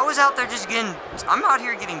 I was out there just I'm out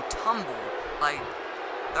here getting tumbled. Like,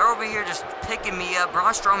 they're over here just picking me up.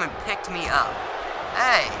 Braun Strowman picked me up.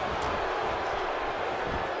 Hey!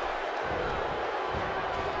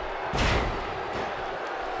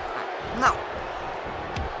 No.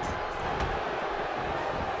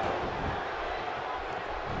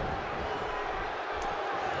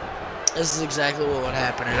 This is exactly what would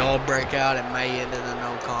happen. It all break out. It may end in a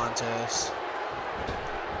no contest.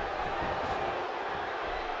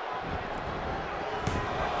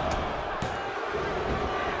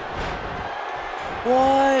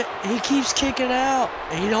 What? He keeps kicking out.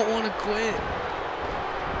 He don't want to quit.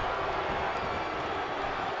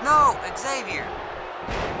 No, Xavier.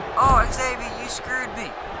 Oh, Xavier, you screwed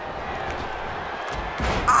me.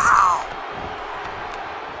 Ow!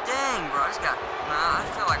 Dang, bro. I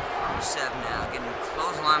feel like Rusev now, getting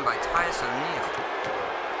clotheslined by Titus O'Neil.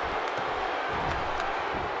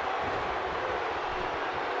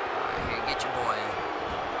 Alright, here, get your boy in.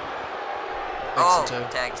 Oh,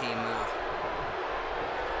 tag team move.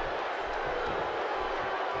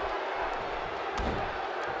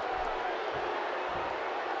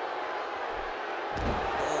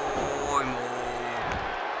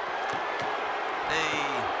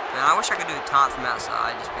 I wish I could do a taunt from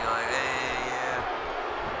outside. Just be like, hey, yeah.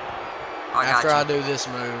 After I do this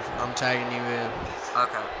move, I'm tagging you in.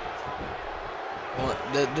 Okay. Well,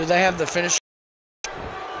 do they have the finisher?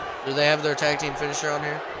 Do they have their tag team finisher on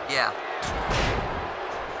here? Yeah.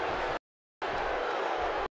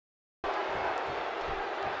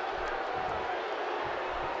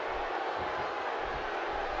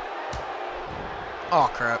 Oh,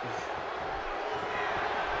 crap.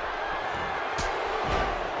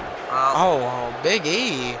 Oh, Big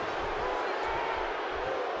E.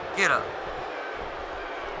 Get up.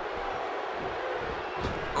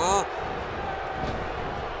 Oh.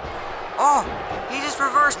 Oh, he just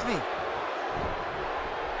reversed me.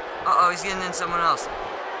 Uh-oh, he's getting in someone else.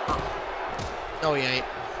 Oh. No, he ain't.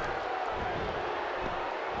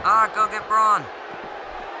 Ah, go get Braun.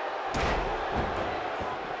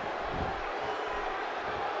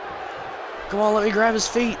 Come on, let me grab his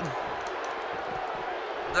feet.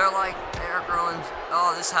 They're like, Eric Rollins.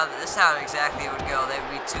 Oh, this is how exactly it would go. They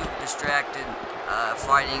would be too distracted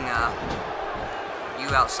fighting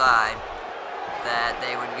you outside that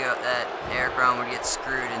they would go. That Eric Rowan would get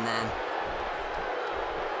screwed, and then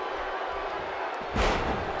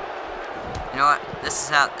you know what? This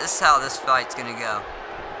is how this fight's gonna go.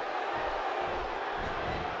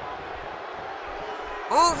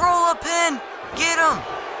 Oh, roll up in, get him.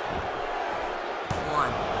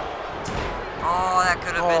 One. Oh, that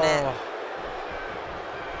could have been it.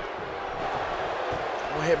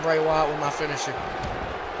 I'm gonna hit Bray Wyatt with my finisher.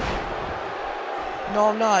 No,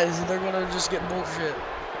 I'm not. They're gonna just get bullshit.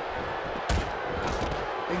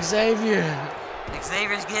 Xavier.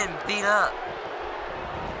 Xavier's getting beat up.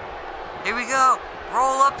 Here we go.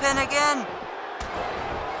 Roll up pin again.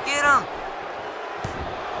 Get him.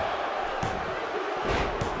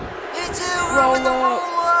 You two, Roll with the up.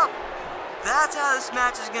 roll up. That's how this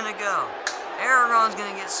match is gonna go. Aragon's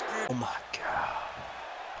gonna get screwed. Oh my god.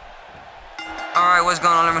 Alright, what's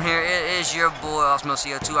going on over here? It is your boy, Osmo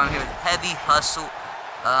CO2. I'm here with Heavy Hustle.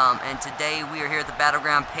 And today we are here at the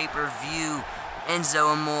Battleground pay-per-view.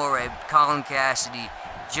 Enzo Amore, Colin Cassidy,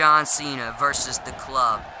 John Cena versus The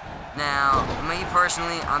Club. Now, me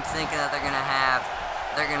personally, I'm thinking that they're gonna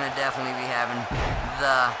definitely be having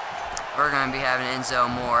we're gonna be having Enzo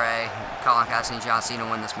Amore, Colin Cassidy, and John Cena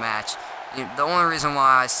win this match. The only reason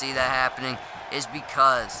why I see that happening is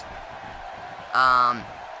because,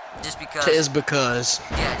 just because it's WWE.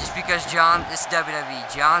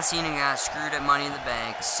 John Cena got screwed at Money in the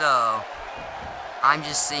Bank, so I'm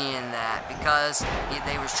just seeing that because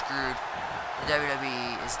they were screwed, the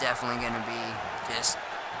WWE is definitely going to be just,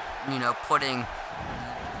 you know, putting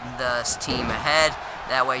this team ahead.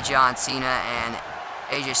 That way John Cena and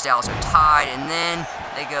AJ Styles are tied, and then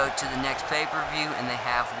they go to the next pay-per-view and they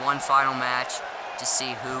have one final match to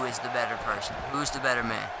see who is the better person, who's the better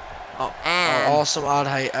man. And awesome. I'd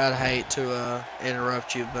hate to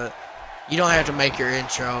interrupt you, but you don't have to make your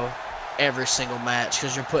intro every single match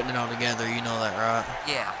because you're putting it all together. You know that, right?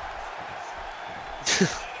 Yeah.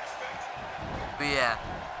 But yeah,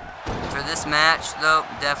 for this match though,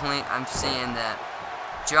 definitely I'm seeing that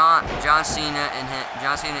John Cena and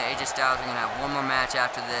AJ Styles are gonna have one more match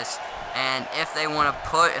after this. And if they want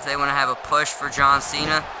to have a push for John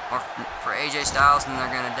Cena or for AJ Styles, then they're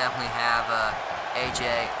gonna definitely have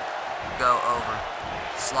AJ go over,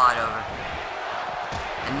 slide over,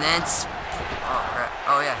 and then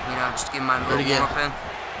oh yeah, you know, just give him my little warm up in.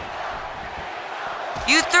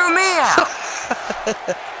 You threw me out.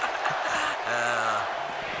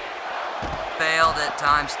 Failed at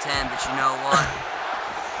times 10, but you know what?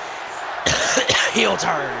 Heel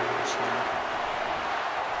turn.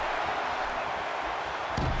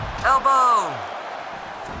 Elbow!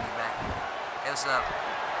 Back. Hey, what's up?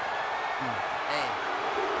 Hey.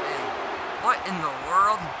 What in the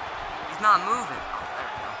world? He's not moving. Oh, there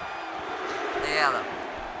we go. Yeah, though.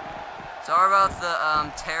 Sorry about the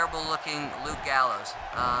terrible looking Luke Gallows.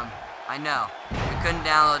 I know. We couldn't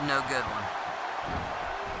download no good one.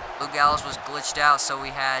 Luke Gallows was glitched out, so we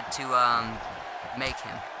had to make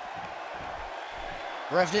him.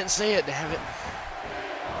 Ref didn't see it, damn it.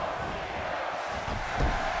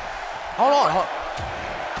 Hold on.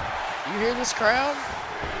 You hear this crowd?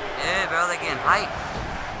 Yeah, bro, they getting hype.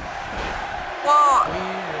 Whoa!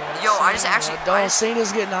 Yo, I just actually... John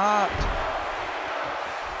Cena's getting hyped.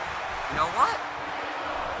 You know what?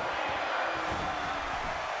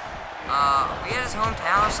 We at his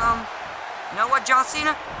hometown or something? You know what, John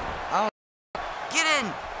Cena?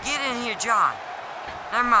 Get in here, John.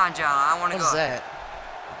 Never mind, John. I want to go. What's that?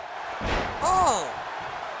 Oh,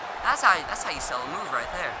 that's how you sell a move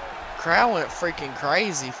right there. Crowd went freaking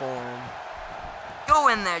crazy for him. Go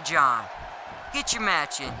in there, John. Get your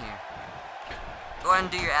match in here. Go ahead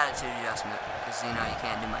and do your attitude adjustment, because you know you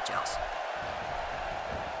can't do much else.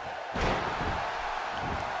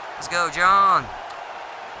 Let's go, John.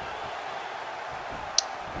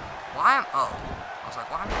 Why am... Oh. I was like,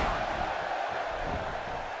 why am I going?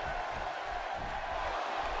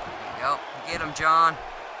 There you go. Get him, John.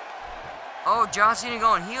 Oh, John Cena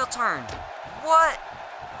going heel turn. What?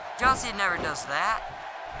 John Cena never does that.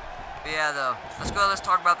 But yeah, though. Let's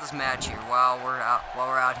talk about this match here while we're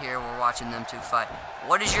out here. We're watching them two fight.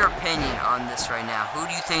 What is your opinion on this right now? Who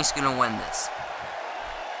do you think's gonna win this?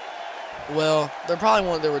 Well, they probably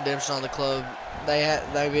want their redemption on the club.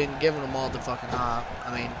 They've been giving them all the fucking hype.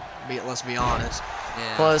 I mean, let's be honest.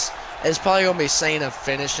 Yeah. Plus, it's probably gonna be Cena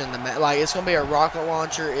finishing the match. Like, it's gonna be a rocket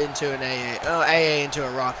launcher into an AA into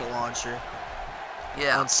a rocket launcher.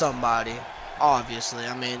 Yeah. On somebody, obviously.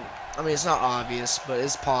 I mean, it's not obvious, but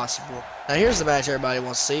it's possible. Now, here's the match everybody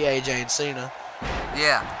wants to see: AJ and Cena.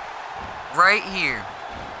 Yeah. Right here.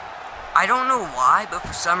 I don't know why, but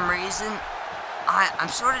for some reason, I'm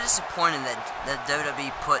sort of disappointed that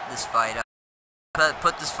WWE put this fight up.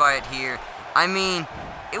 Put this fight here. I mean,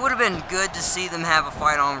 it would have been good to see them have a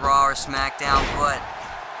fight on Raw or SmackDown, but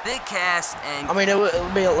Big Cass and... I mean, it would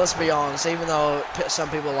be, let's be honest, even though some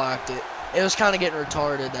people liked it, it was kind of getting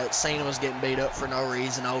retarded that Cena was getting beat up for no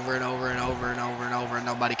reason over and over and over and over and over, and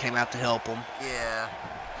nobody came out to help him. Yeah.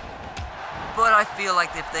 But I feel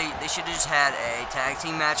like if they should have just had a tag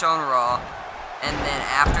team match on Raw, and then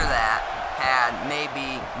after that, had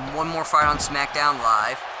maybe one more fight on SmackDown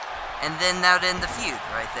Live, and then that would end the feud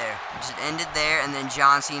right there. Just end it there, and then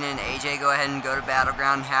John Cena and AJ go ahead and go to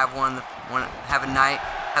Battleground, have have a night,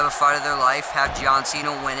 have a fight of their life, have John Cena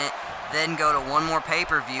win it, then go to one more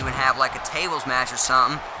pay-per-view and have like a tables match or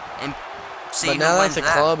something, and see who wins that. But now that the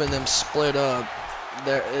club and them split up,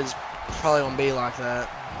 there is probably gonna be like that.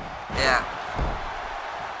 Yeah.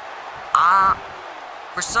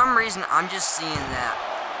 For some reason, I'm just seeing that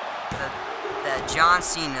John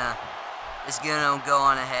Cena is gonna go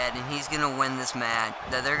on ahead and he's gonna win this match.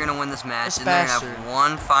 That they're gonna win this match, and they're gonna have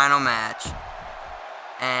one final match,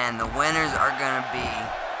 and the winners are gonna be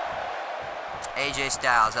AJ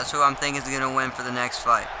Styles. That's who I'm thinking is gonna win for the next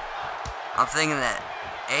fight. I'm thinking that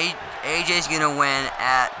AJ's gonna win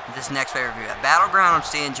at this next pay-per-view. At Battleground, I'm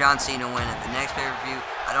seeing John Cena win. At the next pay-per-view,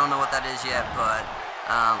 I don't know what that is yet, but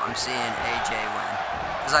I'm seeing AJ win.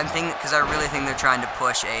 Because I really think they're trying to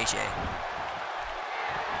push AJ.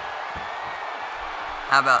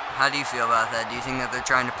 How do you feel about that? Do you think that they're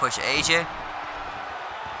trying to push AJ?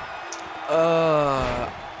 I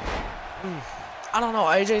don't know.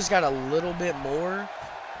 AJ's got a little bit more,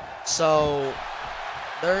 so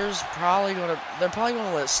they're probably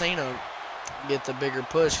gonna let Cena get the bigger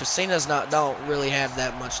push because Cena's don't really have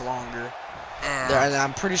that much longer. Yeah. And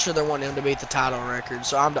I'm pretty sure they're wanting him to beat the title record.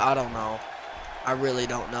 So I don't know. I really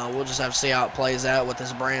don't know. We'll just have to see how it plays out with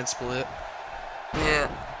this brand split. Yeah.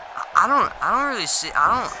 I don't really see.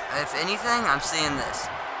 If anything, I'm seeing this.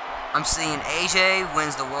 I'm seeing AJ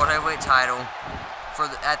wins the World Heavyweight title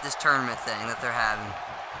at this tournament thing that they're having.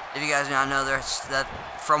 If you guys do not know,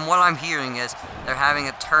 from what I'm hearing is they're having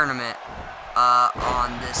a tournament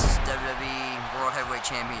on this WWE World Heavyweight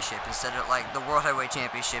Championship instead of like the World Heavyweight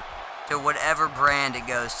Championship to whatever brand it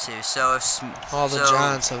goes to. So if all the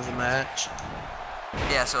giants of the match.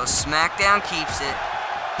 Yeah. So if SmackDown keeps it,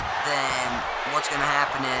 then what's gonna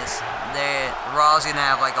happen is Raw's gonna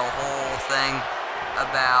have like a whole thing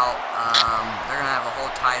about they're gonna have a whole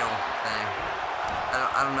title thing.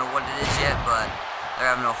 I don't know what it is yet, but they're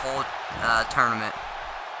having a whole tournament.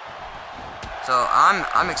 So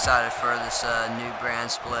I'm excited for this new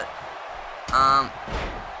brand split.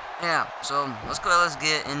 Yeah. So let's go ahead,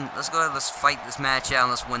 let's fight this match out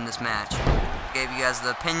and let's win this match. Gave you guys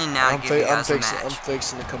the opinion, now give you guys the match. I'm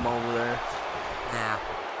fixing to come over there. Yeah.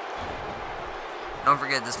 Don't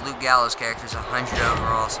forget this Luke Gallows character is 100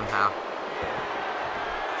 overall somehow.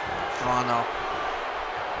 Oh no.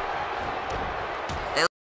 They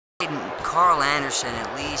made Carl Anderson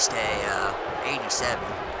at least a 87.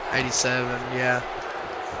 87, yeah.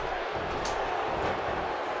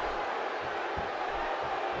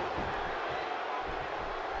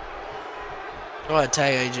 Go ahead,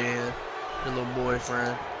 tag AJ in. Your little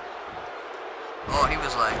boyfriend. Oh, he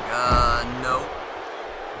was like, no.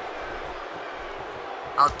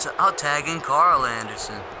 I'll tag in Carl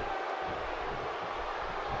Anderson.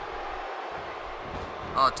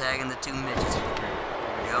 Oh, tagging the two midgets. Here we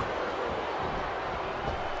go.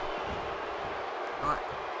 What?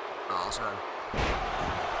 Oh, sorry.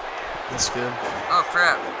 That's good. Oh,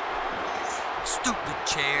 crap. Stupid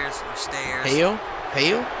chairs or stairs. Heel?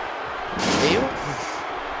 Heel? Heel?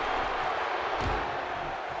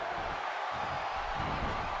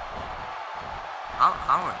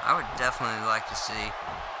 I would definitely like to see.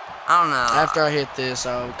 I don't know. After I hit this,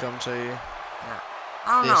 I'll come to you. Yeah.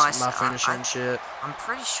 I don't know. My finisher and shit. I'm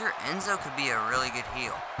pretty sure Enzo could be a really good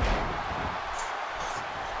heel.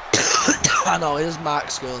 I know, his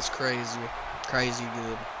mic skill is crazy. Crazy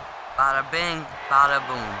good. Bada bing, bada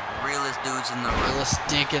boom. Realest dudes in the room. Realest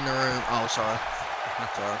dick in the room. Oh, sorry.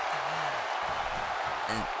 Sorry.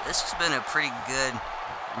 And this has been a pretty good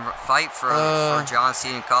fight for John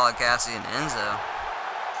Cena, Colin Cassidy, and Enzo.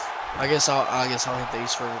 I guess I'll hit the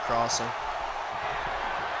East River Crossing.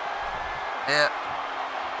 Yeah.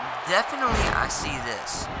 Definitely, I see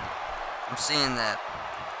this. I'm seeing that.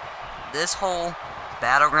 This whole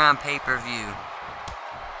Battleground pay-per-view.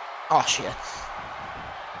 Oh, shit.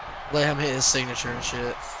 Let him hit his signature and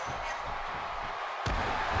shit.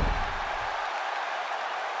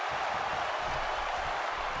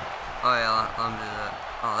 Oh, yeah, let him do that.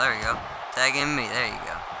 Oh, there you go. Tag in me. There you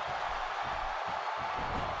go.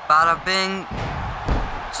 Bada bing.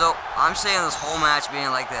 So, I'm seeing this whole match being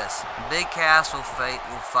like this. Big Cass will fight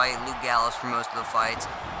Luke Gallows for most of the fights.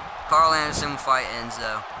 Carl Anderson will fight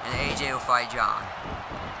Enzo. And AJ will fight John.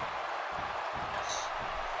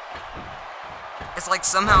 It's like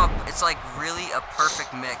somehow, it's like really a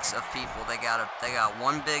perfect mix of people. They got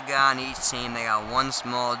one big guy on each team. They got one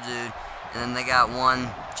small dude. And then they got one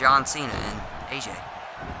John Cena and AJ.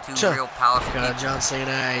 Two real powerful people. John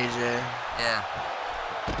Cena, AJ. Yeah.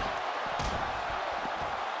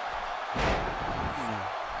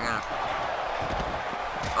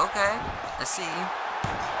 Okay, I see you.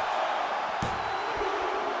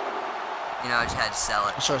 You know, I just had to sell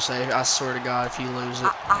it. I was trying to say, I swear to God, if you lose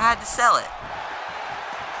it. I had to sell it.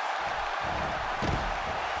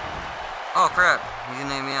 Oh, crap. You didn't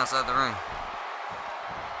name me outside the ring.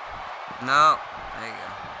 No. There you go.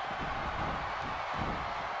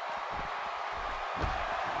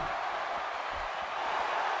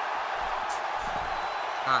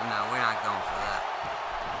 No, we're not going for that.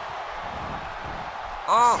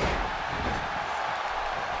 Oh!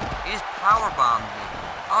 He just powerbombed me.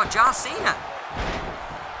 Oh, John Cena!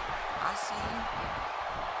 I see you.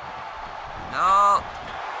 No!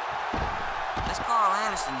 This Carl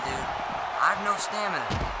Anderson, dude. I have no stamina.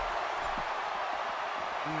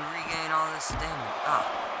 Let me regain all this stamina. Oh.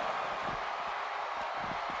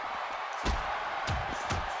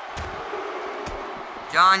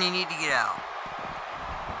 John, you need to get out.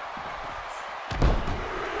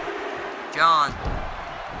 John,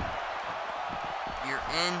 you're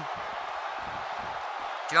in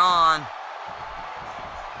John.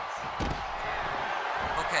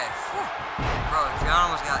 Okay. Whew. Bro, John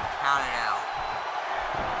almost got counted out.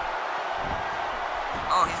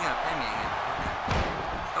 Oh, he's gonna pin me again. Okay.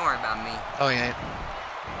 Don't worry about me. Oh yeah.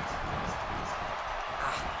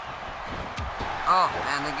 Oh,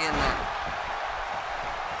 and they're getting there.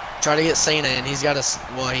 Try to get Cena in. He's got a,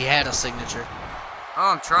 well, he had a signature.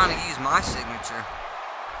 Oh, I'm trying to use my signature.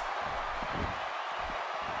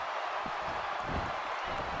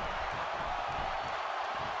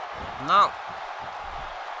 No.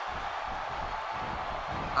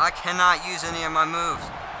 I cannot use any of my moves.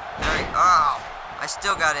 There we go. Oh, I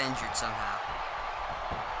still got injured somehow.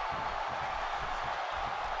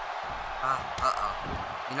 Uh-oh.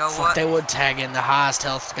 You know Fuck, what? they would tag in the highest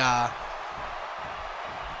health guy.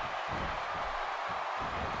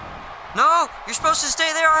 No! You're supposed to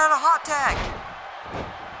stay there. I had a hot tag.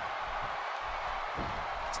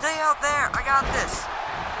 Stay out there. I got this.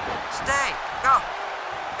 Stay. Go.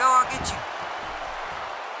 Go, I'll get you.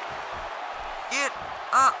 Get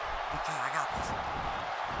up. Okay, I got this.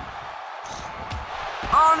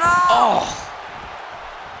 Oh, no! Oh!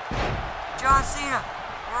 John Cena,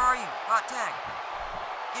 where are you? Hot tag.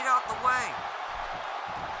 Get out the way.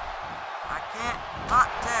 I can't hot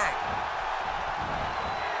tag.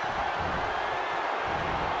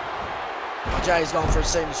 Watch out, he's going for a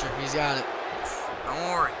signature. He's got it. Don't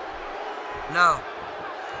worry. No.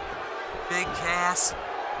 Big Cass.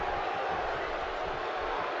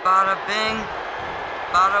 Bada bing.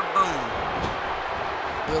 Bada boom.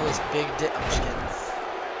 Will is big dick. I'm just kidding.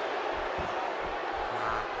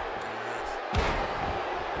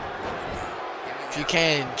 If you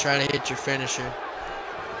can, try to hit your finisher.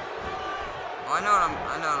 Oh, I know what I'm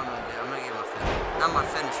gonna do. I'm gonna get my finisher. Not my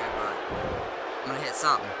finisher, but I'm gonna hit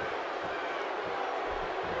something.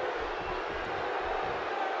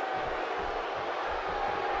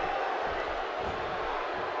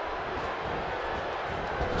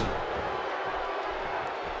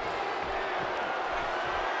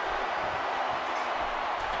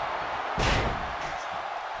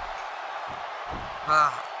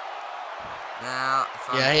 Now,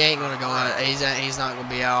 Yeah, he ain't gonna go out. He's not gonna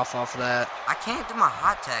be off of that. I can't do my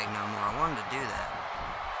hot tag no more. I wanted to do that.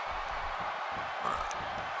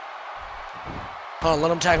 Hold on, let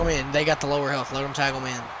them tag him in. They got the lower health. Let them tag him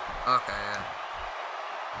in. Okay, yeah.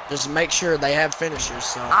 Just make sure they have finishers.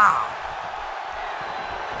 So Ow!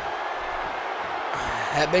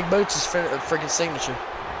 that big boots is freaking signature.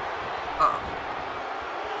 Uh-oh.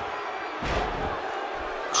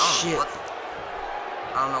 Shit.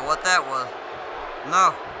 I don't know what that was.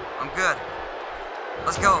 No, I'm good.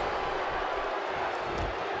 Let's go.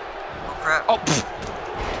 Oh crap. Oh. Pfft.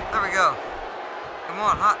 There we go. Come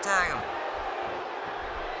on, hot tag him.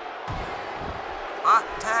 Hot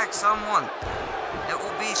tag someone. It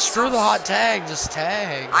will be Screw the hot tag. Just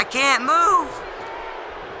tag. I can't move.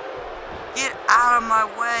 Get out of my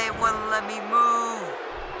way. It wouldn't let me move.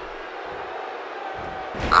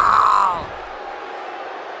 Ow!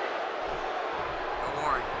 Don't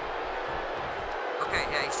worry. Okay,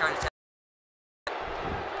 yeah, he's trying to tag.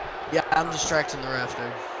 Yeah, I'm distracting the ref,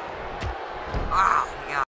 dude. Wow,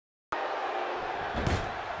 he got.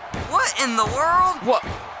 What in the world? What?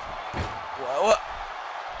 What?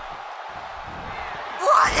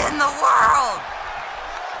 What in the world?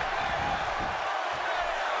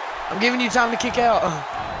 I'm giving you time to kick out.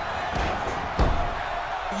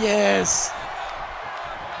 Yes.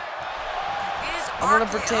 I'm gonna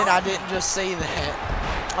pretend I didn't just see that.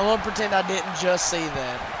 I'm gonna pretend I didn't just see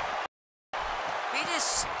that. He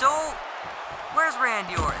just stole. Where's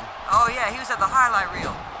Randy Orton? Oh yeah, he was at the highlight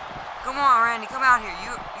reel. Come on, Randy, come out here.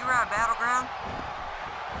 You were at Battleground.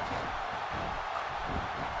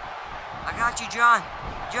 I got you, John.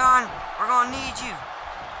 John, we're gonna need you.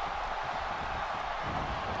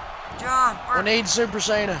 John, We need Super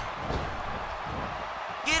Cena.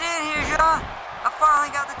 Get in here, John. I finally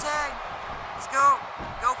got the tag. Let's go.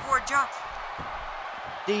 Go for it, John.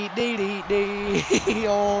 Dee dee dee dee.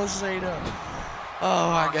 Oh, Cena. Oh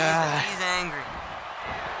my God. He's angry.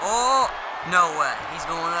 Oh, no way. He's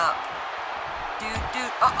going up. Dude.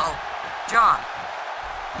 Uh-oh. John.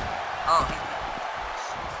 Oh,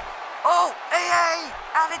 oh, hey.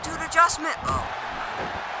 Attitude adjustment. Oh.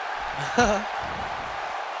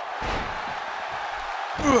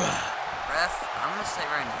 Ref, I'm gonna say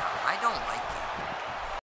right now, I don't like you.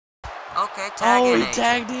 Okay, tag in. Oh, he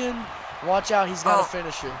tagged in. Watch out, he's got a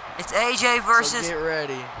finisher. It's AJ versus. So get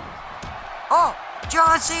ready. Oh,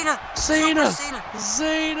 John Cena. Cena. Super Cena.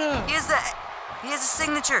 Cena. He has a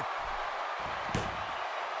signature.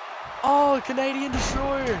 Oh, Canadian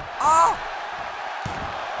Destroyer. Oh.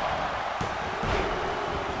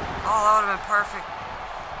 Oh, that would have been perfect.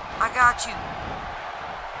 I got you.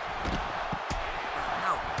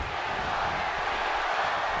 No.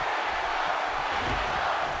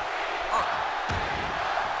 Oh.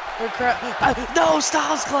 Oh crap. No,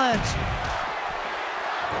 Styles Clash!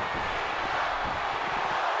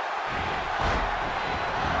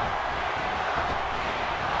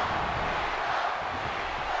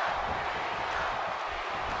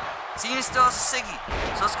 Cena still has a Siggy.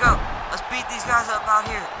 So let's go. Let's beat these guys up out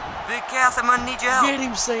here. Big Cass, I'm gonna need your help. Get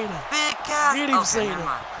him, Cena. Big Cass. Get him, okay, Cena. never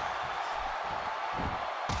mind.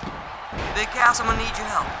 Big Cass, I'm gonna need your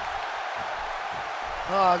help.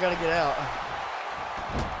 Oh, I gotta get out.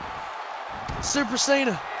 Super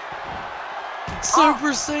Cena.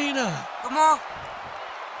 Super Cena. Come on.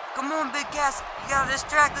 Come on, Big Cass. You gotta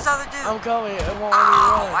distract this other dude. I'm coming. It won't let me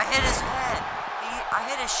Ow, run. I hit his head. I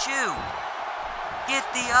hit his shoe. Get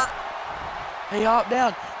the other. He hopped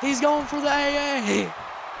down. He's going for the AA.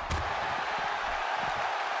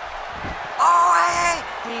 Oh, hey!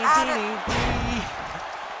 Dee, Had dee, it. dee, dee.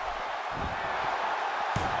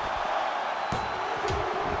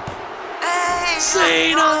 Hey!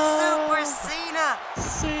 Cena! Super Cena!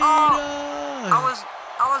 Cena!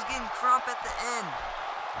 I was getting crump at the end.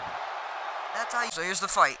 That's how you. So here's the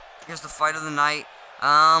fight. Here's the fight of the night.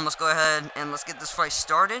 Let's go ahead and let's get this fight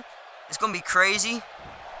started. It's gonna be crazy.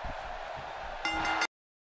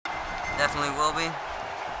 Definitely will be.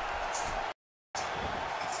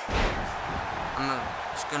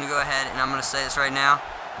 Just gonna go ahead and I'm gonna say this right now.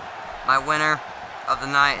 My winner of the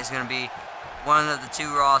night is gonna be one of the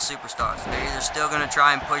two Raw superstars. They're either still gonna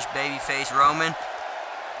try and push babyface Roman,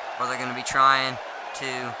 or they're gonna be trying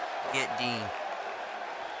to get Dean.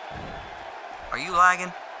 Are you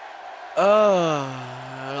lagging?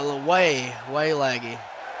 Way laggy.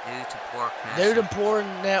 Due to poor Due connection. to poor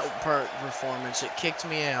network performance, it kicked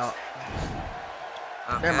me out.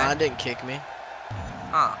 Okay. Never mind, it didn't kick me.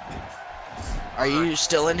 Oh, Are you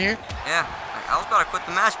still in here? yeah. I was about to quit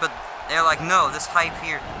the match, but they're like, no, this hype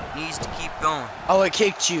here needs to keep going. Oh, it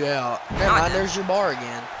kicked you out. Never No, it mind, didn't. there's your bar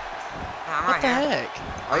again. Yeah, I'm What right the here. heck?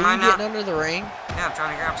 Are I'm you right now. getting under the ring? Yeah, I'm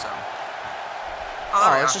trying to grab something. Oh, Oh,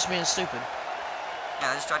 there we it's are. just being stupid.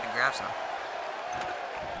 Yeah, I just tried to grab some.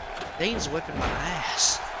 Dean's whipping my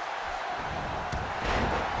ass.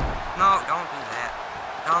 No, don't do that.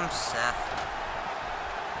 Dumb Seth.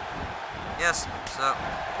 Yes, so.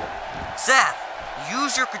 Seth,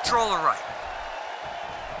 use your controller right.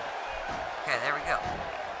 Okay, there we go.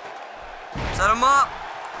 Set him up.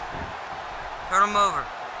 Turn him over.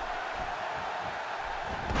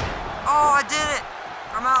 Oh, I did it!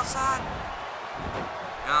 From outside.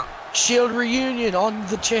 No. Shield reunion on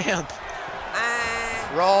the champ.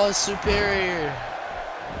 Hey! Raw is superior.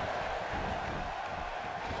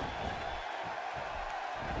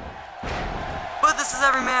 But this is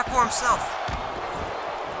every man for himself.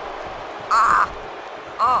 Ah!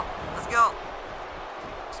 Oh, let's go.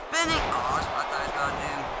 Spinning. Oh, that's what I thought I was about to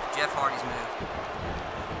do Jeff Hardy's move.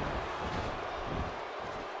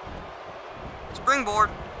 Springboard.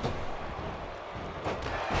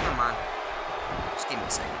 Never mind. Just give me a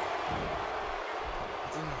second.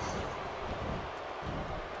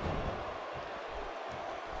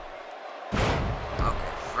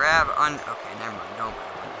 Okay, grab on. Okay, never mind. Don't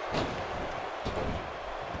grab on.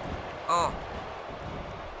 Oh.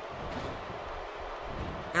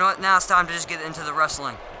 You know what? Now it's time to just get into the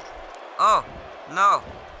wrestling. Oh, no.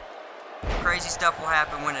 Crazy stuff will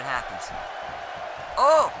happen when it happens.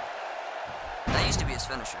 Oh! That used to be his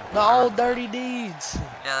finisher. The old dirty deeds.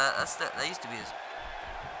 Yeah, that used to be his.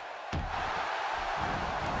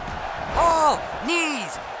 Oh!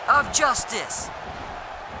 Knees of justice!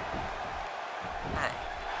 Hey.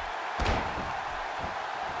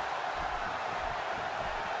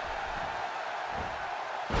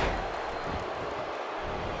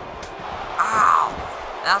 Ow!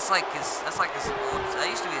 That's like his old. That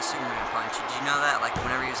used to be a Superman punch. Did you know that? Like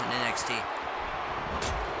whenever he was in NXT.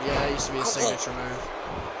 Yeah, it used to be a Cool. signature move.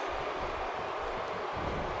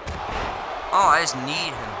 Oh, I just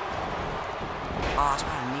need him. Oh, I was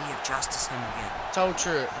about to knee of justice him again. Toe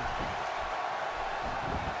trip.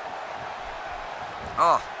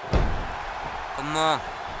 Oh. Come on.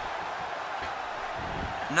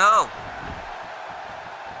 No.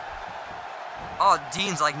 Oh,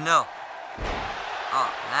 Dean's like, no. Oh,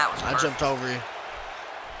 that was I perfect. jumped over you.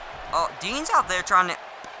 Oh, Dean's out there trying to...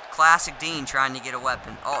 Classic Dean trying to get a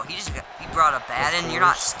weapon. Oh, he brought a bat in. You're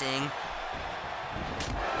not Sting.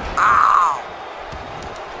 Ow!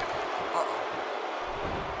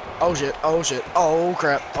 Uh-oh. Oh shit, oh shit, oh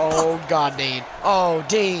crap, oh god, Dean. Oh,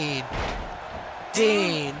 Dean.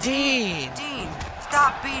 Dean, Dean. Dean,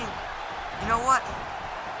 stop beating. You know what?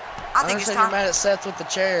 I think it's understand you're time. mad at Seth with the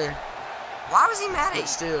chair. Why was he mad at But you?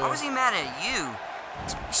 still. Why was he mad at you?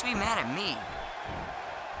 You should be mad at me.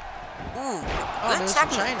 Ooh, good there's some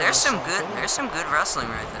technique. chain There's some wrestling, good. too. There's some good wrestling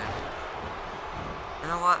right there. You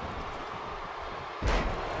know what,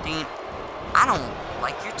 Dean? I don't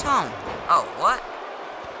like your tone. Oh, what?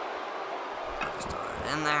 Just throw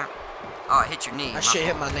it in there. Oh, I hit your knee. That shit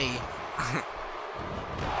hit my knee.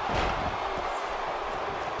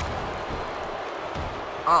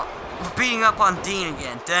 Oh, we're beating up on Dean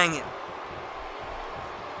again. Dang it.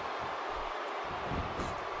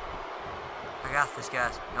 I got this,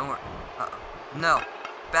 guys. Don't worry. Uh-oh. No.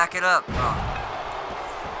 Back it up. Oh.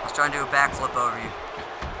 I was trying to do a backflip over you.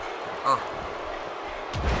 Oh.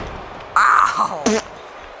 Ow!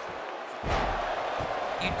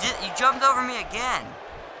 You jumped over me again.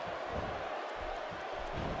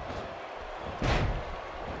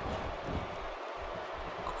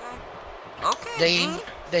 Okay. Okay, Dean.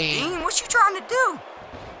 Dean, what you trying to do?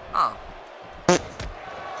 Oh.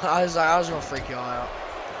 I was gonna freak y'all out.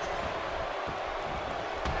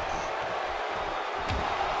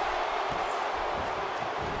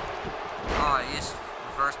 Oh, you just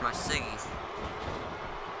reversed my Siggy.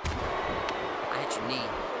 I hit your knee.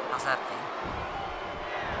 How's that feel?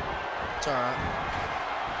 It's alright.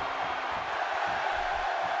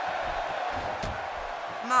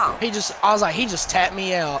 No. I was like, he just tapped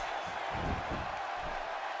me out.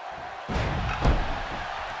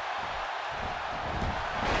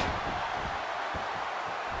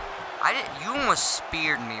 You almost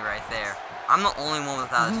speared me right there. I'm the only one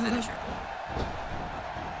without his finisher. Holy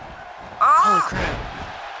Ah! crap.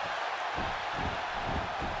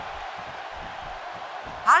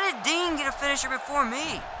 How did Dean get a finisher before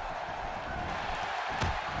me?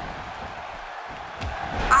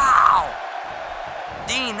 Ow!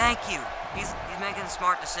 Dean, thank you. He's making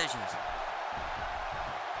smart decisions.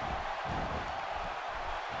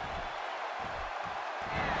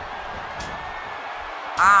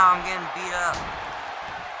 Ah, I'm getting beat up.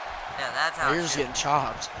 Yeah, that's how You're it just should. getting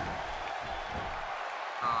chopped.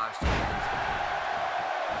 Oh, I was thinking this.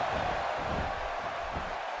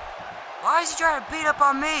 Why is he trying to beat up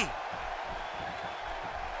on me?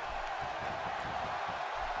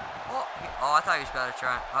 Oh, I thought he was about to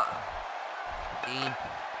try. Uh-oh. Dean.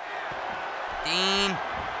 Dean.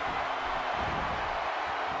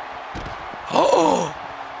 Oh!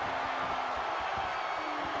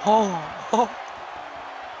 Oh! Oh!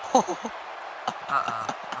 Uh-oh.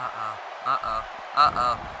 Uh-oh. Uh-oh.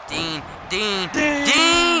 Uh-oh. Dean. Dean. Dean.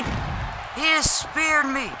 Dean! He just speared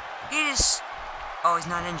me. He just... Oh, he's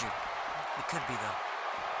not injured. He could be, though.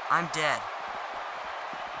 I'm dead.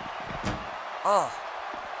 Oh.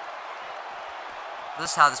 This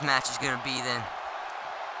is how this match is gonna be, then.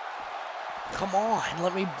 Come on,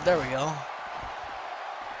 let me. There we go.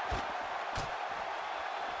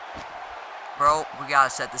 Bro, we gotta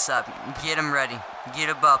set this up. Get him ready. Get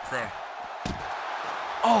him up there.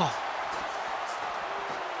 Oh!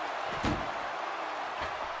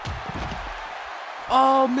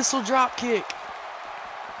 Oh, missile drop kick.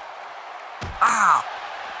 Ow!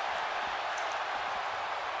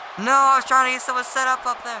 No, I was trying to get someone set up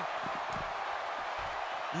there.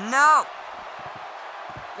 No!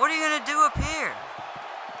 What are you gonna do up here?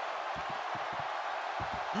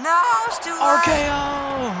 No, it's too late.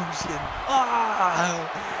 RKO! Ah!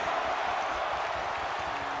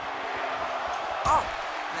 Oh,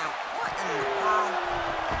 man, what in the world?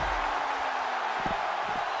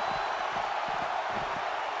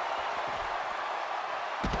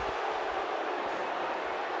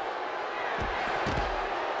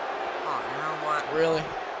 Oh, you know what? Really?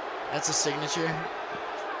 That's a signature?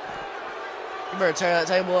 You better tear that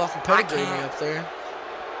table off and pedigree me can't. up there.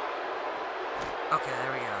 Okay,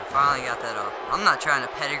 there we go. Finally got that off. I'm not trying to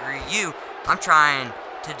pedigree you. I'm trying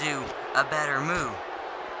to do a better move.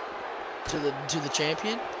 To the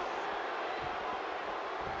champion?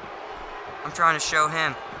 I'm trying to show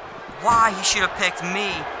him why he should have picked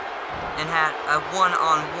me and had a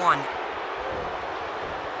one-on-one.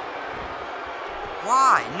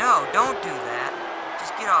 Why? No, don't do that.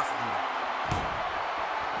 Just get off of me.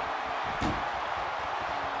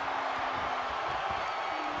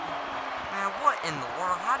 Man, what in the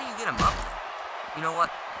world? How do you get him up there? You know what?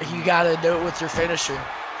 You gotta do it with your finisher.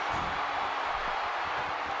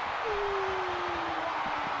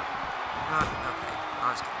 Okay, I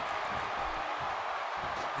was kidding.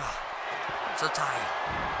 So tired.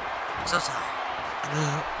 So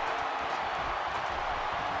tired.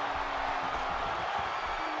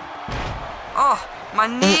 Oh, my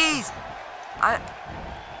knees!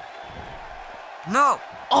 No!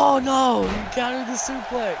 Oh no! You countered the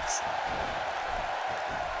suplex.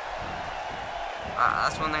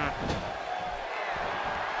 That's one thing.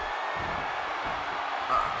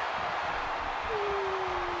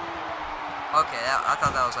 Okay, I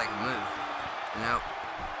thought that was like a move. Nope.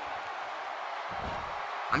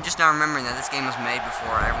 I'm just now remembering that this game was made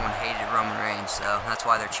before everyone hated Roman Reigns, so that's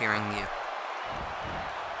why they're cheering you.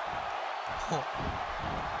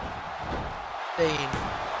 Dean.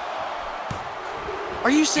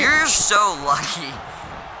 Are you serious? You're so lucky.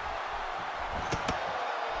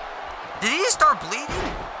 Did he just start bleeding?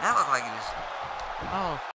 That looked like he was...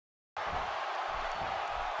 Oh.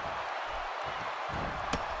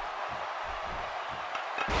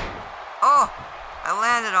 Oh! I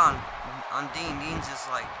landed on Dean. Dean's just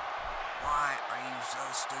like, why are you so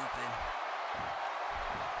stupid?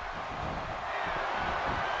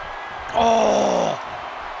 Oh!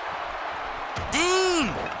 Dean!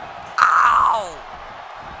 Ow!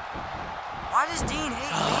 Why does Dean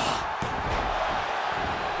hate me?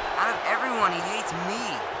 Out of everyone, he hates me.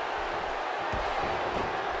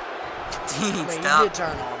 Dean, Wait, stop. you did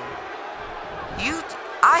turn on him.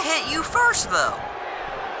 I hit you first, though.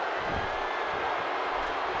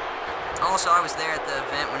 Also, I was there at the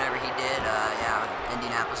event whenever he did, yeah,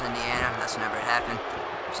 Indianapolis, Indiana. That's never happened.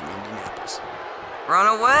 It was in Indianapolis. Run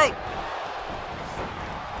away!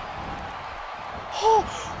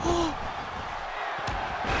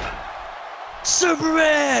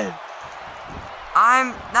 Superman!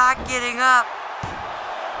 I'm not getting up.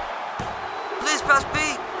 Please press B.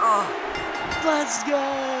 Oh, Let's go!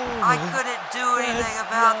 I couldn't do anything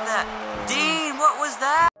about that. Dean, what was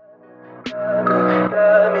that?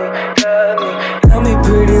 Tell me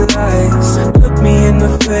pretty lies, look me in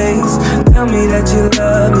the face. Tell me that you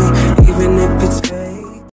love me, even if it's fake.